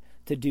power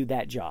to do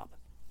that job.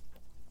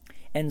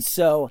 And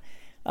so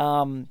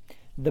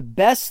the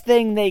best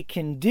thing they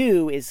can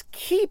do is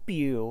keep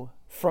you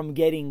from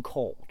getting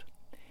cold.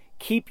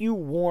 keep you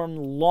warm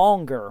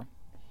longer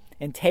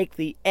and take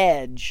the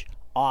edge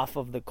off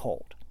of the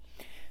cold.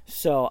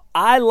 So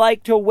I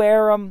like to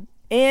wear them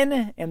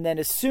in, and then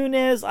as soon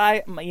as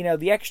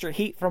the extra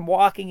heat from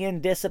walking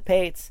in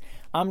dissipates,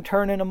 I'm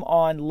turning them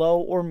on low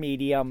or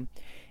medium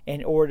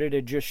in order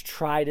to just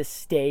try to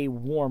stay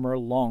warmer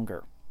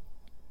longer.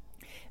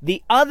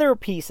 The other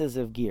pieces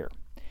of gear.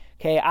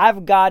 Okay,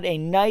 I've got a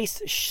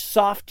nice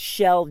soft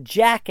shell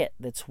jacket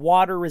that's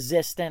water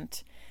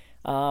resistant,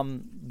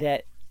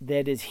 that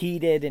is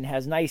heated and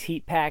has nice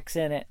heat packs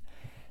in it.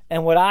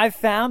 And what I've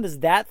found is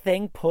that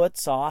thing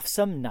puts off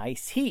some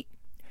nice heat.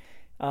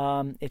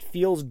 It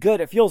feels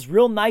good. It feels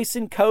real nice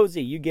and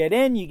cozy. You get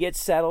in, you get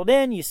settled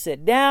in, you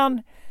sit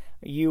down,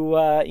 you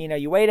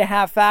wait a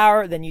half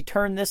hour, then you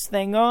turn this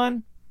thing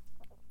on.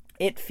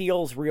 It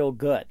feels real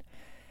good.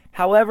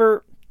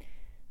 However,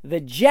 the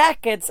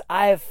jackets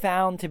I have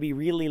found to be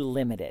really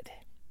limited,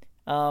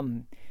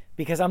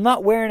 because I'm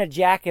not wearing a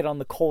jacket on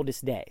the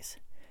coldest days,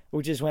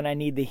 which is when I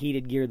need the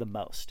heated gear the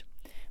most.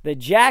 The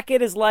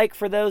jacket is like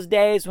for those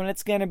days when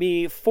it's going to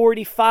be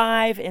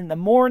 45 in the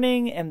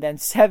morning and then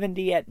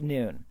 70 at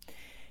noon.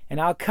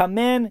 And I'll come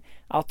in,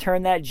 I'll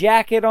turn that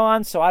jacket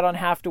on so I don't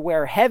have to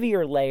wear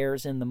heavier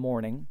layers in the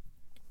morning.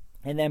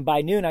 And then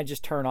by noon, I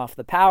just turn off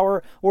the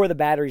power, or the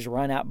batteries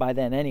run out by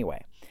then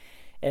anyway.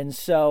 And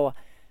so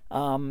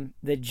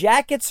the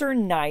jackets are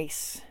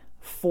nice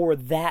for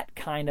that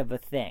kind of a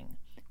thing,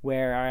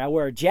 where I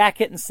wear a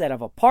jacket instead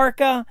of a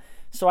parka,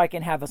 so I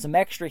can have some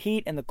extra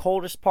heat in the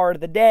coldest part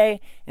of the day,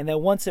 and then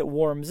once it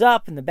warms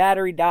up and the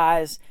battery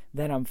dies,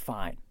 then I'm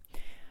fine.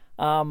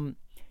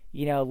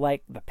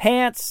 Like the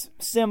pants,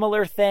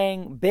 similar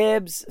thing.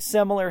 Bibs,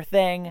 similar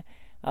thing.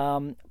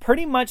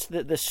 Pretty much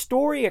the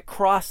story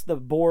across the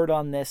board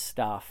on this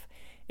stuff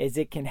is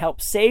it can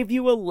help save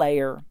you a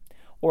layer,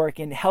 or it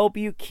can help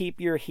you keep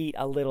your heat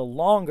a little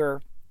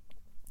longer.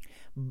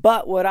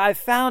 But what I've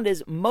found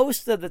is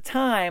most of the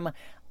time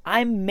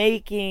I'm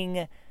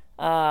making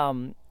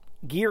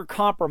gear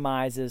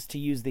compromises to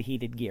use the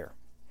heated gear.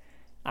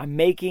 I'm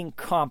making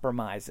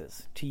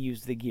compromises to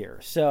use the gear.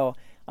 So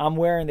I'm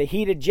wearing the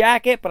heated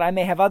jacket, but I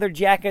may have other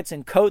jackets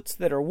and coats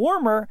that are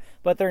warmer,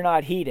 but they're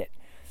not heated.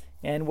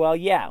 And well,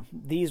 yeah,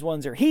 these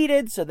ones are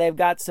heated, so they've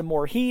got some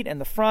more heat in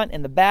the front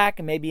and the back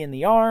and maybe in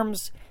the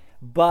arms,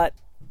 but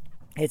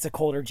it's a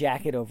colder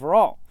jacket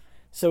overall.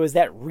 So is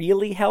that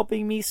really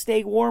helping me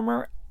stay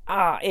warmer?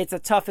 It's a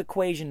tough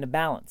equation to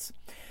balance.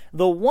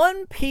 The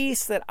one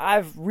piece that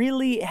I've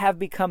really have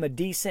become a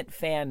decent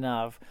fan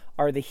of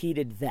are the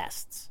heated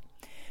vests.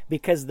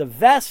 Because the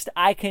vest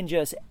I can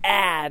just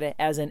add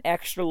as an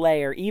extra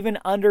layer, even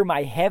under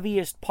my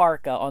heaviest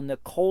parka on the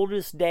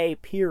coldest day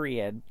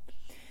period.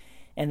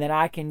 And then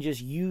I can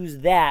just use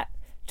that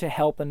to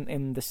help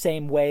in the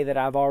same way that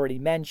I've already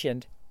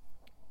mentioned.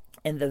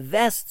 And the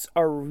vests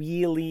are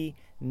really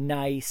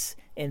nice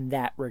in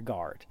that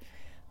regard.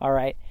 All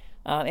right.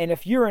 And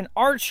if you're an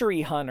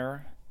archery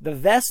hunter, the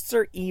vests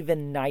are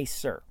even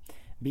nicer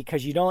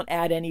because you don't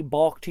add any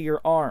bulk to your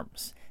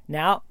arms.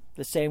 Now,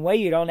 the same way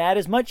you don't add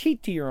as much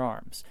heat to your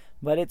arms,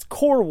 but it's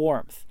core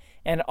warmth.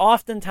 And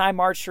oftentimes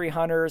archery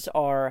hunters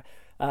are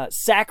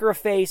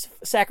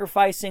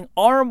sacrificing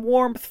arm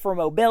warmth for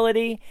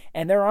mobility,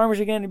 and their arms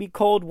are going to be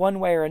cold one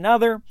way or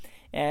another.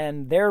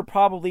 And they're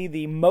probably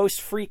the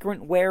most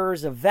frequent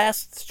wearers of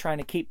vests, trying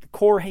to keep the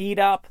core heat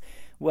up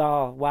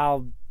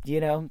while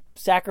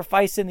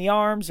sacrificing the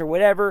arms or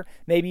whatever.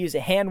 Maybe use a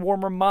hand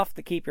warmer muff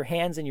to keep your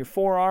hands and your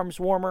forearms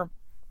warmer.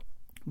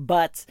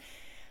 But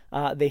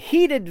the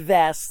heated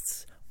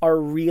vests are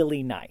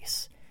really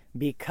nice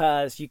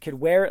because you could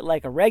wear it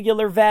like a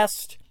regular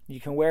vest. You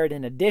can wear it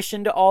in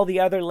addition to all the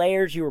other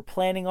layers you were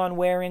planning on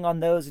wearing on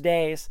those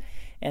days.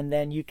 And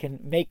then you can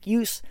make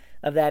use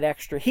of that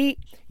extra heat.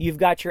 You've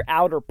got your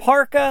outer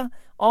parka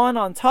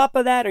on top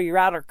of that, or your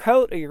outer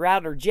coat or your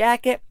outer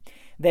jacket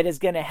that is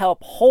going to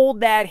help hold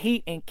that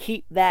heat and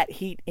keep that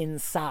heat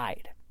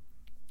inside.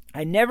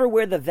 I never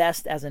wear the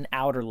vest as an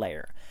outer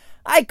layer.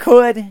 I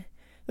could.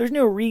 There's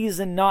no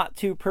reason not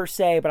to per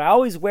se, but I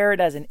always wear it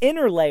as an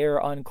inner layer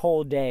on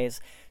cold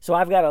days. So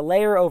I've got a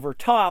layer over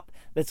top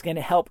that's going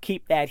to help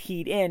keep that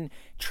heat in,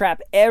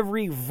 trap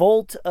every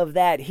volt of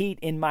that heat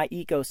in my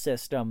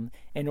ecosystem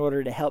in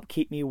order to help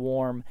keep me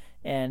warm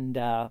and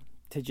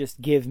to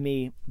just give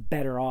me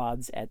better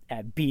odds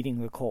at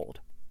beating the cold.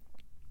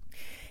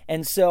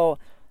 And so,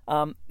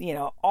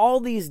 all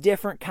these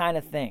different kind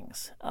of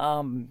things.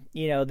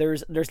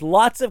 There's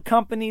lots of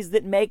companies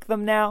that make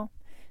them now.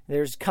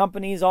 There's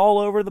companies all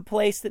over the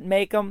place that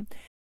make them.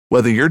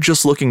 Whether you're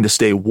just looking to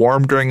stay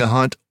warm during a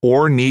hunt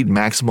or need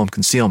maximum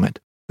concealment,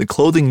 the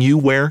clothing you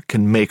wear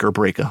can make or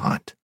break a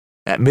hunt.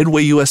 At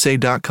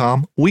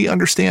MidwayUSA.com, we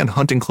understand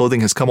hunting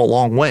clothing has come a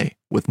long way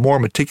with more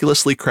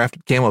meticulously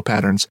crafted camo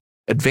patterns,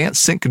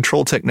 advanced scent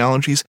control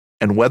technologies,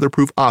 and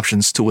weatherproof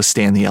options to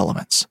withstand the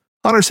elements.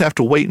 Hunters have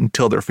to wait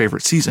until their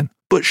favorite season,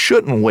 but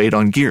shouldn't wait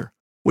on gear,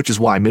 which is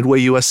why Midway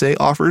USA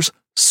offers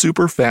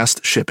super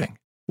fast shipping.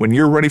 When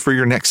you're ready for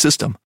your next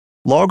system,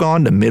 log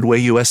on to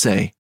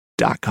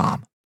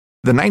MidwayUSA.com.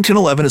 The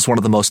 1911 is one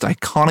of the most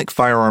iconic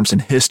firearms in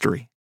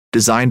history.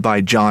 Designed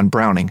by John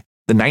Browning,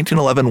 the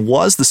 1911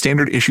 was the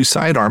standard issue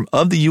sidearm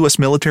of the U.S.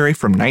 military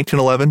from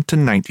 1911 to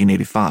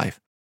 1985.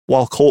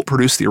 While Colt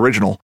produced the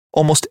original,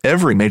 almost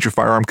every major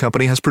firearm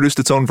company has produced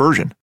its own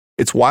version.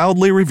 It's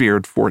wildly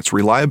revered for its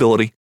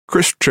reliability,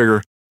 crisp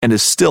trigger, and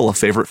is still a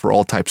favorite for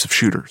all types of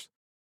shooters.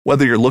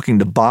 Whether you're looking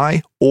to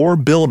buy or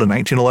build a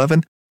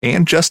 1911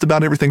 and just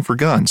about everything for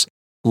guns,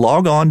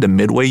 log on to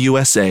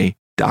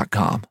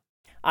midwayusa.com.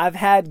 I've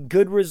had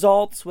good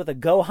results with a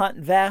Go Hunt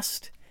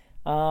vest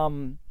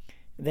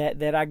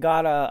that I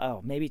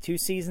got maybe 2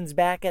 seasons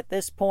back at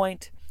this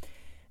point.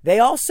 They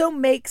also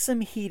make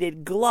some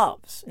heated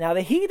gloves. Now, the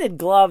heated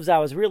gloves I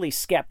was really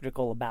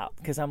skeptical about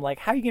because I'm like,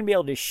 how are you going to be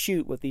able to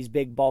shoot with these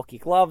big, bulky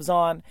gloves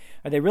on?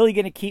 Are they really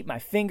going to keep my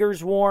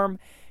fingers warm?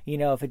 You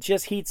know, if it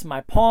just heats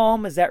my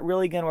palm, is that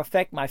really going to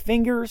affect my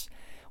fingers?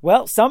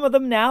 Well, some of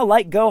them now,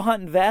 like Go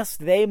Hunt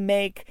Vest, they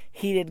make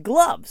heated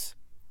gloves.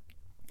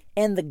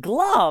 And the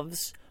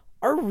gloves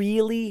are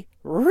really,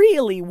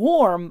 really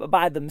warm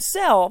by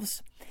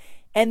themselves.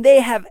 And they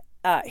have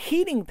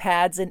heating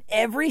pads in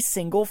every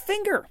single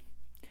finger.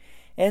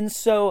 And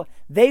so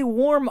they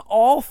warm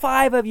all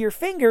 5 of your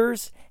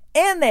fingers,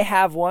 and they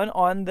have one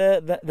on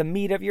the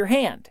meat of your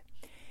hand.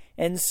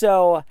 And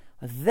so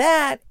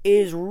that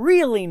is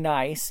really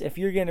nice if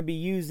you're going to be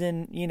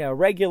using,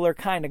 regular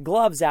kind of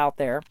gloves out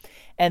there.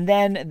 And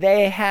then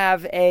they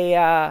have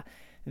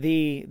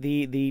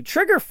the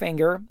trigger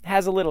finger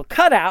has a little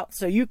cutout,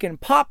 so you can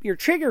pop your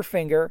trigger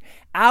finger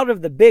out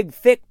of the big,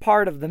 thick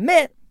part of the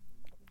mitt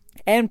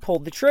and pull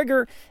the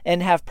trigger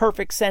and have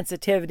perfect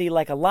sensitivity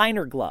like a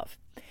liner glove.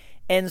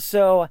 And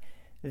so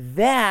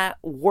that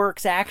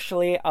works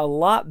actually a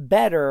lot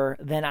better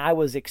than I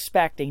was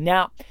expecting.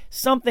 Now,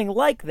 something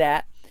like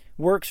that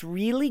works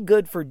really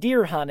good for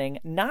deer hunting,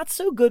 not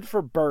so good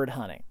for bird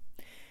hunting.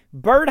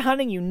 Bird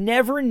hunting, you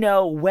never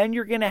know when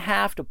you're going to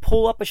have to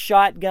pull up a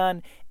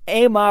shotgun,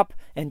 aim up,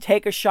 and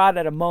take a shot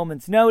at a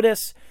moment's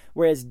notice.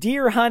 Whereas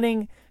deer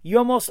hunting, you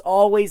almost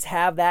always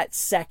have that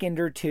second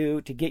or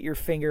two to get your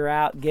finger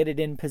out, get it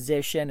in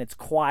position. It's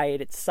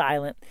quiet, it's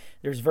silent.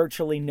 There's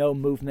virtually no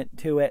movement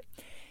to it.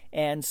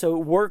 And so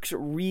it works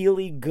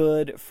really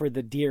good for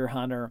the deer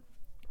hunter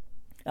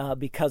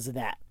because of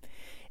that.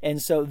 And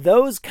so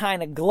those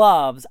kind of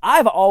gloves,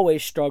 I've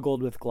always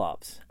struggled with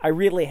gloves. I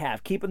really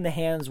have. Keeping the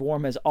hands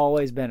warm has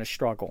always been a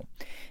struggle.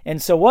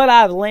 And so what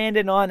I've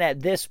landed on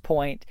at this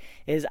point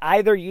is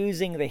either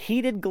using the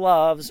heated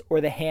gloves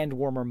or the hand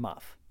warmer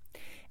muff.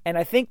 And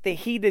I think the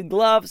heated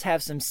gloves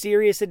have some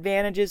serious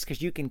advantages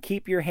because you can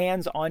keep your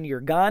hands on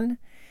your gun,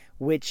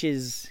 which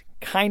is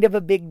kind of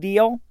a big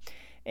deal.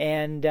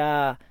 And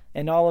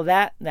all of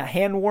that. Now,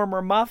 hand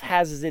warmer muff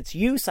has its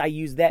use. I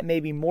use that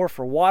maybe more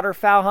for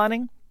waterfowl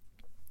hunting.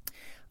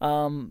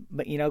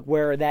 But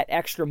where that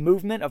extra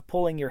movement of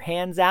pulling your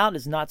hands out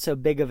is not so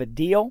big of a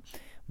deal.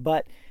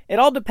 But it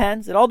all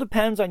depends. It all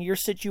depends on your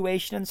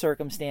situation and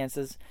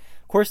circumstances.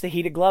 Of course, the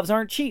heated gloves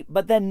aren't cheap,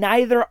 but then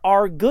neither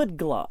are good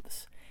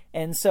gloves.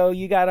 And so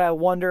you got to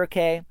wonder,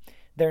 okay,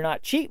 they're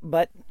not cheap,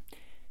 but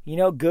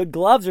good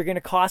gloves are going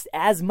to cost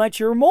as much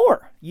or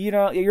more.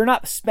 You're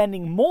not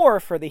spending more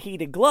for the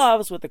heated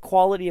gloves with the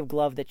quality of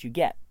glove that you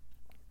get.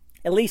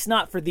 At least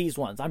not for these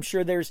ones. I'm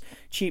sure there's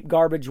cheap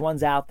garbage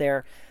ones out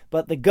there.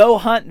 But the Go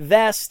Hunt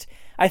vest,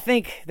 I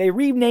think they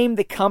renamed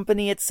the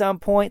company at some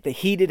point, the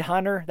Heated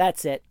Hunter.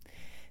 That's it.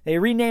 They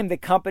renamed the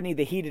company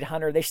the Heated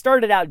Hunter. They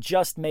started out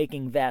just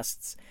making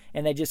vests,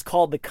 and they just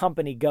called the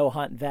company Go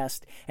Hunt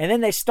Vest. And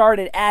then they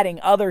started adding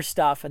other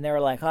stuff, and they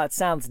were like, it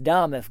sounds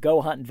dumb if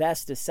Go Hunt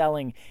Vest is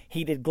selling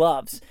heated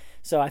gloves.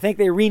 So I think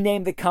they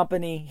renamed the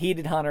company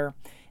Heated Hunter.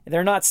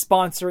 They're not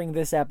sponsoring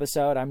this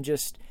episode. I've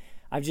just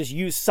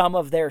used some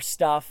of their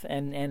stuff,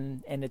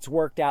 and it's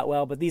worked out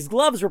well. But these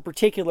gloves were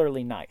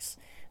particularly nice.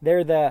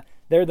 They're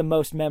the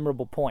most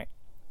memorable point.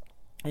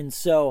 And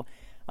so,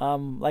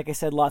 like I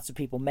said, lots of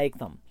people make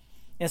them.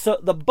 And so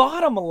the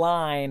bottom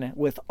line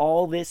with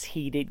all this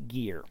heated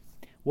gear,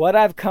 what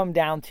I've come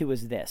down to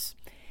is this.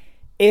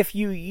 If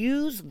you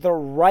use the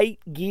right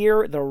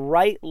gear, the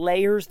right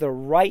layers, the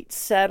right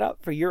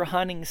setup for your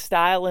hunting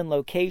style and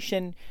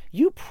location,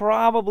 you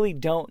probably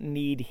don't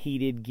need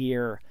heated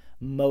gear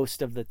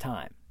most of the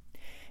time.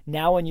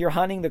 Now, when you're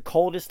hunting the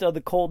coldest of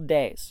the cold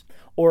days,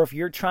 or if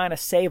you're trying to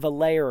save a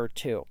layer or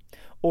two,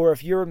 or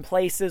if you're in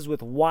places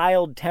with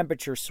wild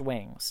temperature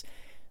swings,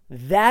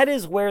 that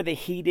is where the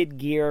heated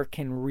gear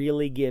can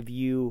really give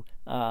you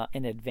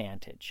an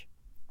advantage.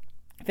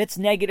 If it's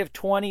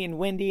 -20 and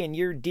windy and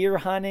you're deer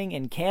hunting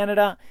in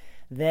Canada,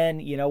 then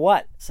you know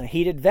what? Some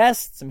heated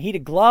vests, some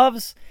heated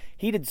gloves,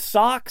 heated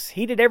socks,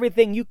 heated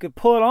everything you could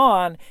put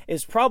on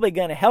is probably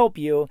going to help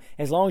you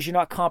as long as you're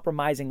not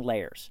compromising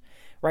layers.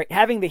 Right?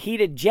 Having the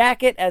heated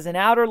jacket as an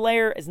outer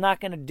layer is not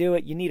going to do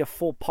it. You need a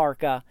full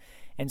parka.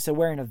 And so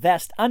wearing a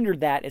vest under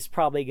that is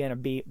probably going to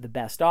be the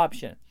best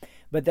option.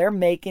 But they're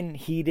making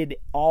heated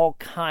all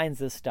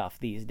kinds of stuff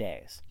these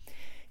days.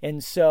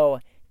 And so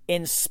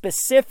in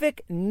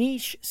specific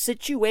niche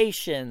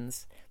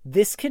situations,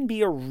 this can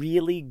be a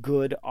really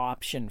good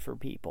option for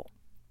people.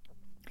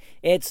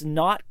 It's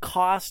not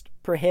cost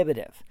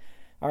prohibitive.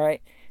 All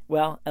right.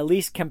 Well, at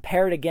least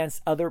compared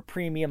against other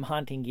premium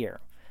hunting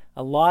gear.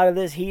 A lot of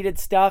this heated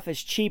stuff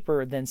is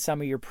cheaper than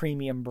some of your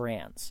premium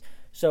brands.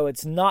 So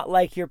it's not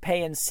like you're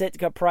paying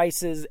Sitka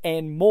prices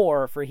and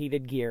more for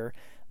heated gear.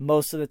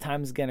 Most of the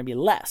time it's going to be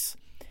less.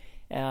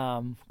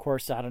 Of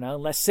course, I don't know,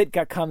 unless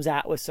Sitka comes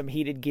out with some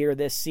heated gear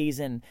this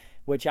season,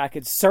 which I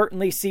could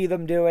certainly see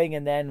them doing,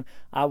 and then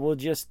I will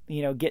just,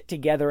 get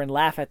together and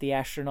laugh at the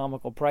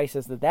astronomical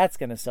prices that's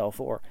going to sell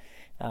for.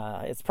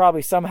 It's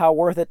probably somehow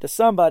worth it to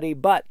somebody,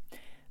 but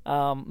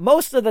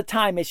most of the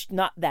time it's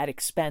not that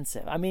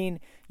expensive. I mean,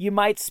 you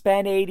might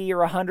spend $80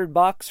 or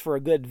 $100 for a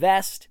good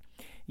vest.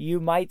 You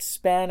might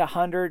spend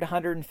 $100,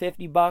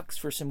 $150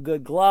 for some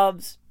good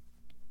gloves.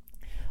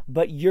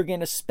 But you're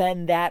going to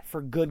spend that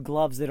for good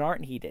gloves that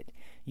aren't heated.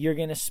 You're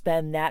going to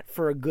spend that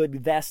for a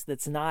good vest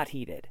that's not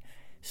heated.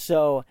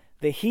 So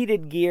the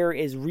heated gear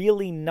is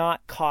really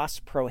not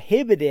cost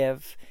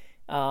prohibitive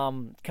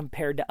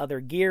compared to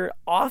other gear.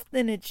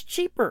 Often it's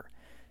cheaper.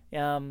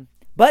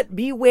 But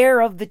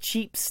beware of the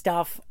cheap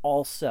stuff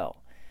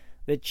also.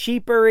 The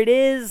cheaper it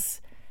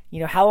is,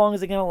 how long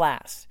is it going to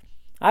last?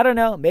 I don't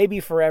know, maybe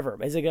forever.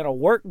 Is it going to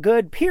work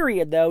good,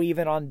 period, though,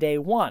 even on day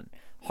one?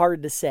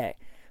 Hard to say.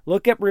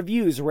 Look up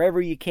reviews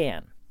wherever you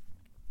can.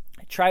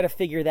 Try to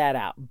figure that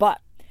out. But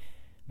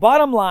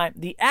bottom line,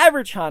 the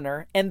average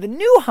hunter and the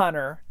new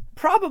hunter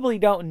probably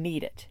don't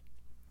need it.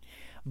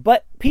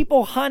 But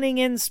people hunting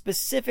in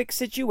specific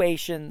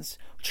situations,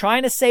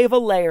 trying to save a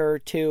layer or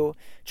two,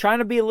 trying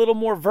to be a little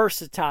more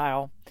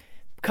versatile,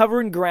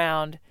 covering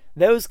ground,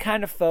 those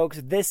kind of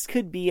folks, this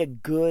could be a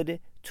good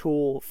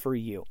tool for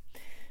you.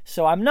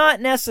 So I'm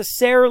not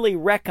necessarily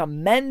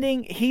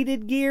recommending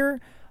heated gear,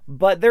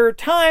 but there are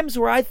times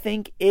where I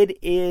think it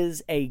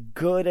is a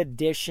good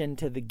addition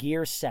to the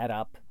gear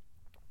setup.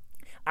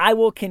 I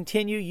will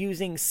continue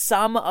using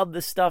some of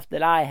the stuff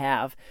that I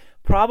have,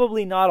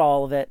 probably not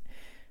all of it,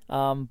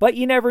 but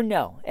you never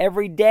know.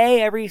 Every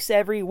day,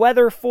 every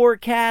weather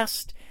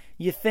forecast,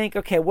 you think,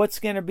 okay, what's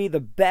going to be the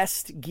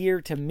best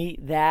gear to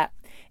meet that?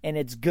 And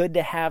it's good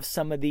to have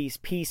some of these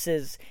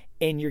pieces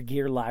in your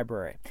gear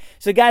library.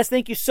 So guys,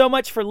 thank you so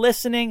much for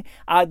listening.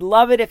 I'd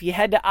love it if you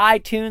head to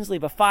iTunes,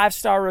 leave a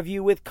 5-star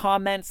review with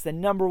comments, the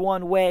number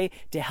one way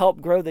to help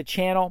grow the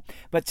channel.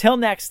 But till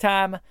next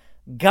time,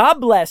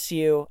 God bless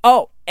you.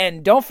 Oh,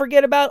 and don't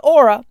forget about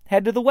Aura.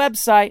 Head to the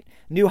website,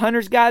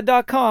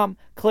 newhuntersguide.com,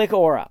 click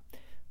Aura.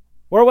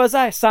 Where was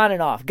I?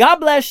 Signing off. God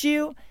bless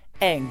you,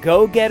 and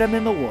go get them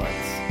in the woods.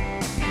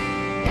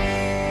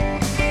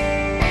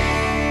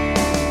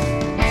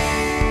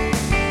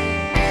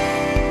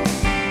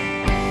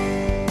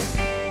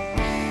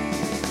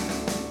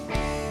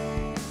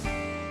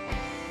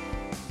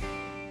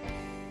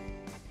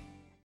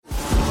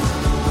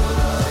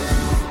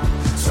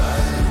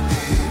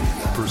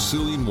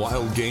 Pursuing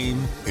wild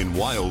game in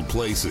wild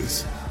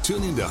places.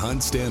 Tune in to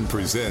Hunt Stand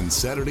Presents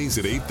Saturdays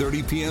at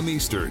 8:30 p.m.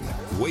 Eastern.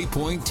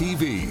 Waypoint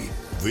TV,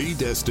 the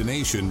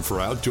destination for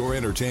outdoor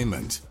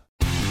entertainment.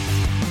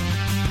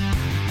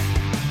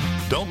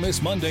 Don't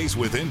miss Mondays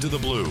with Into the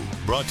Blue,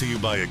 brought to you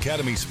by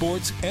Academy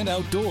Sports and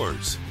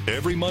Outdoors.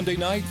 Every Monday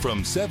night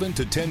from 7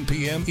 to 10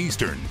 p.m.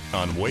 Eastern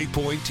on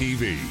Waypoint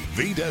TV,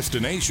 the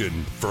destination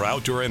for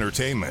outdoor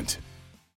entertainment.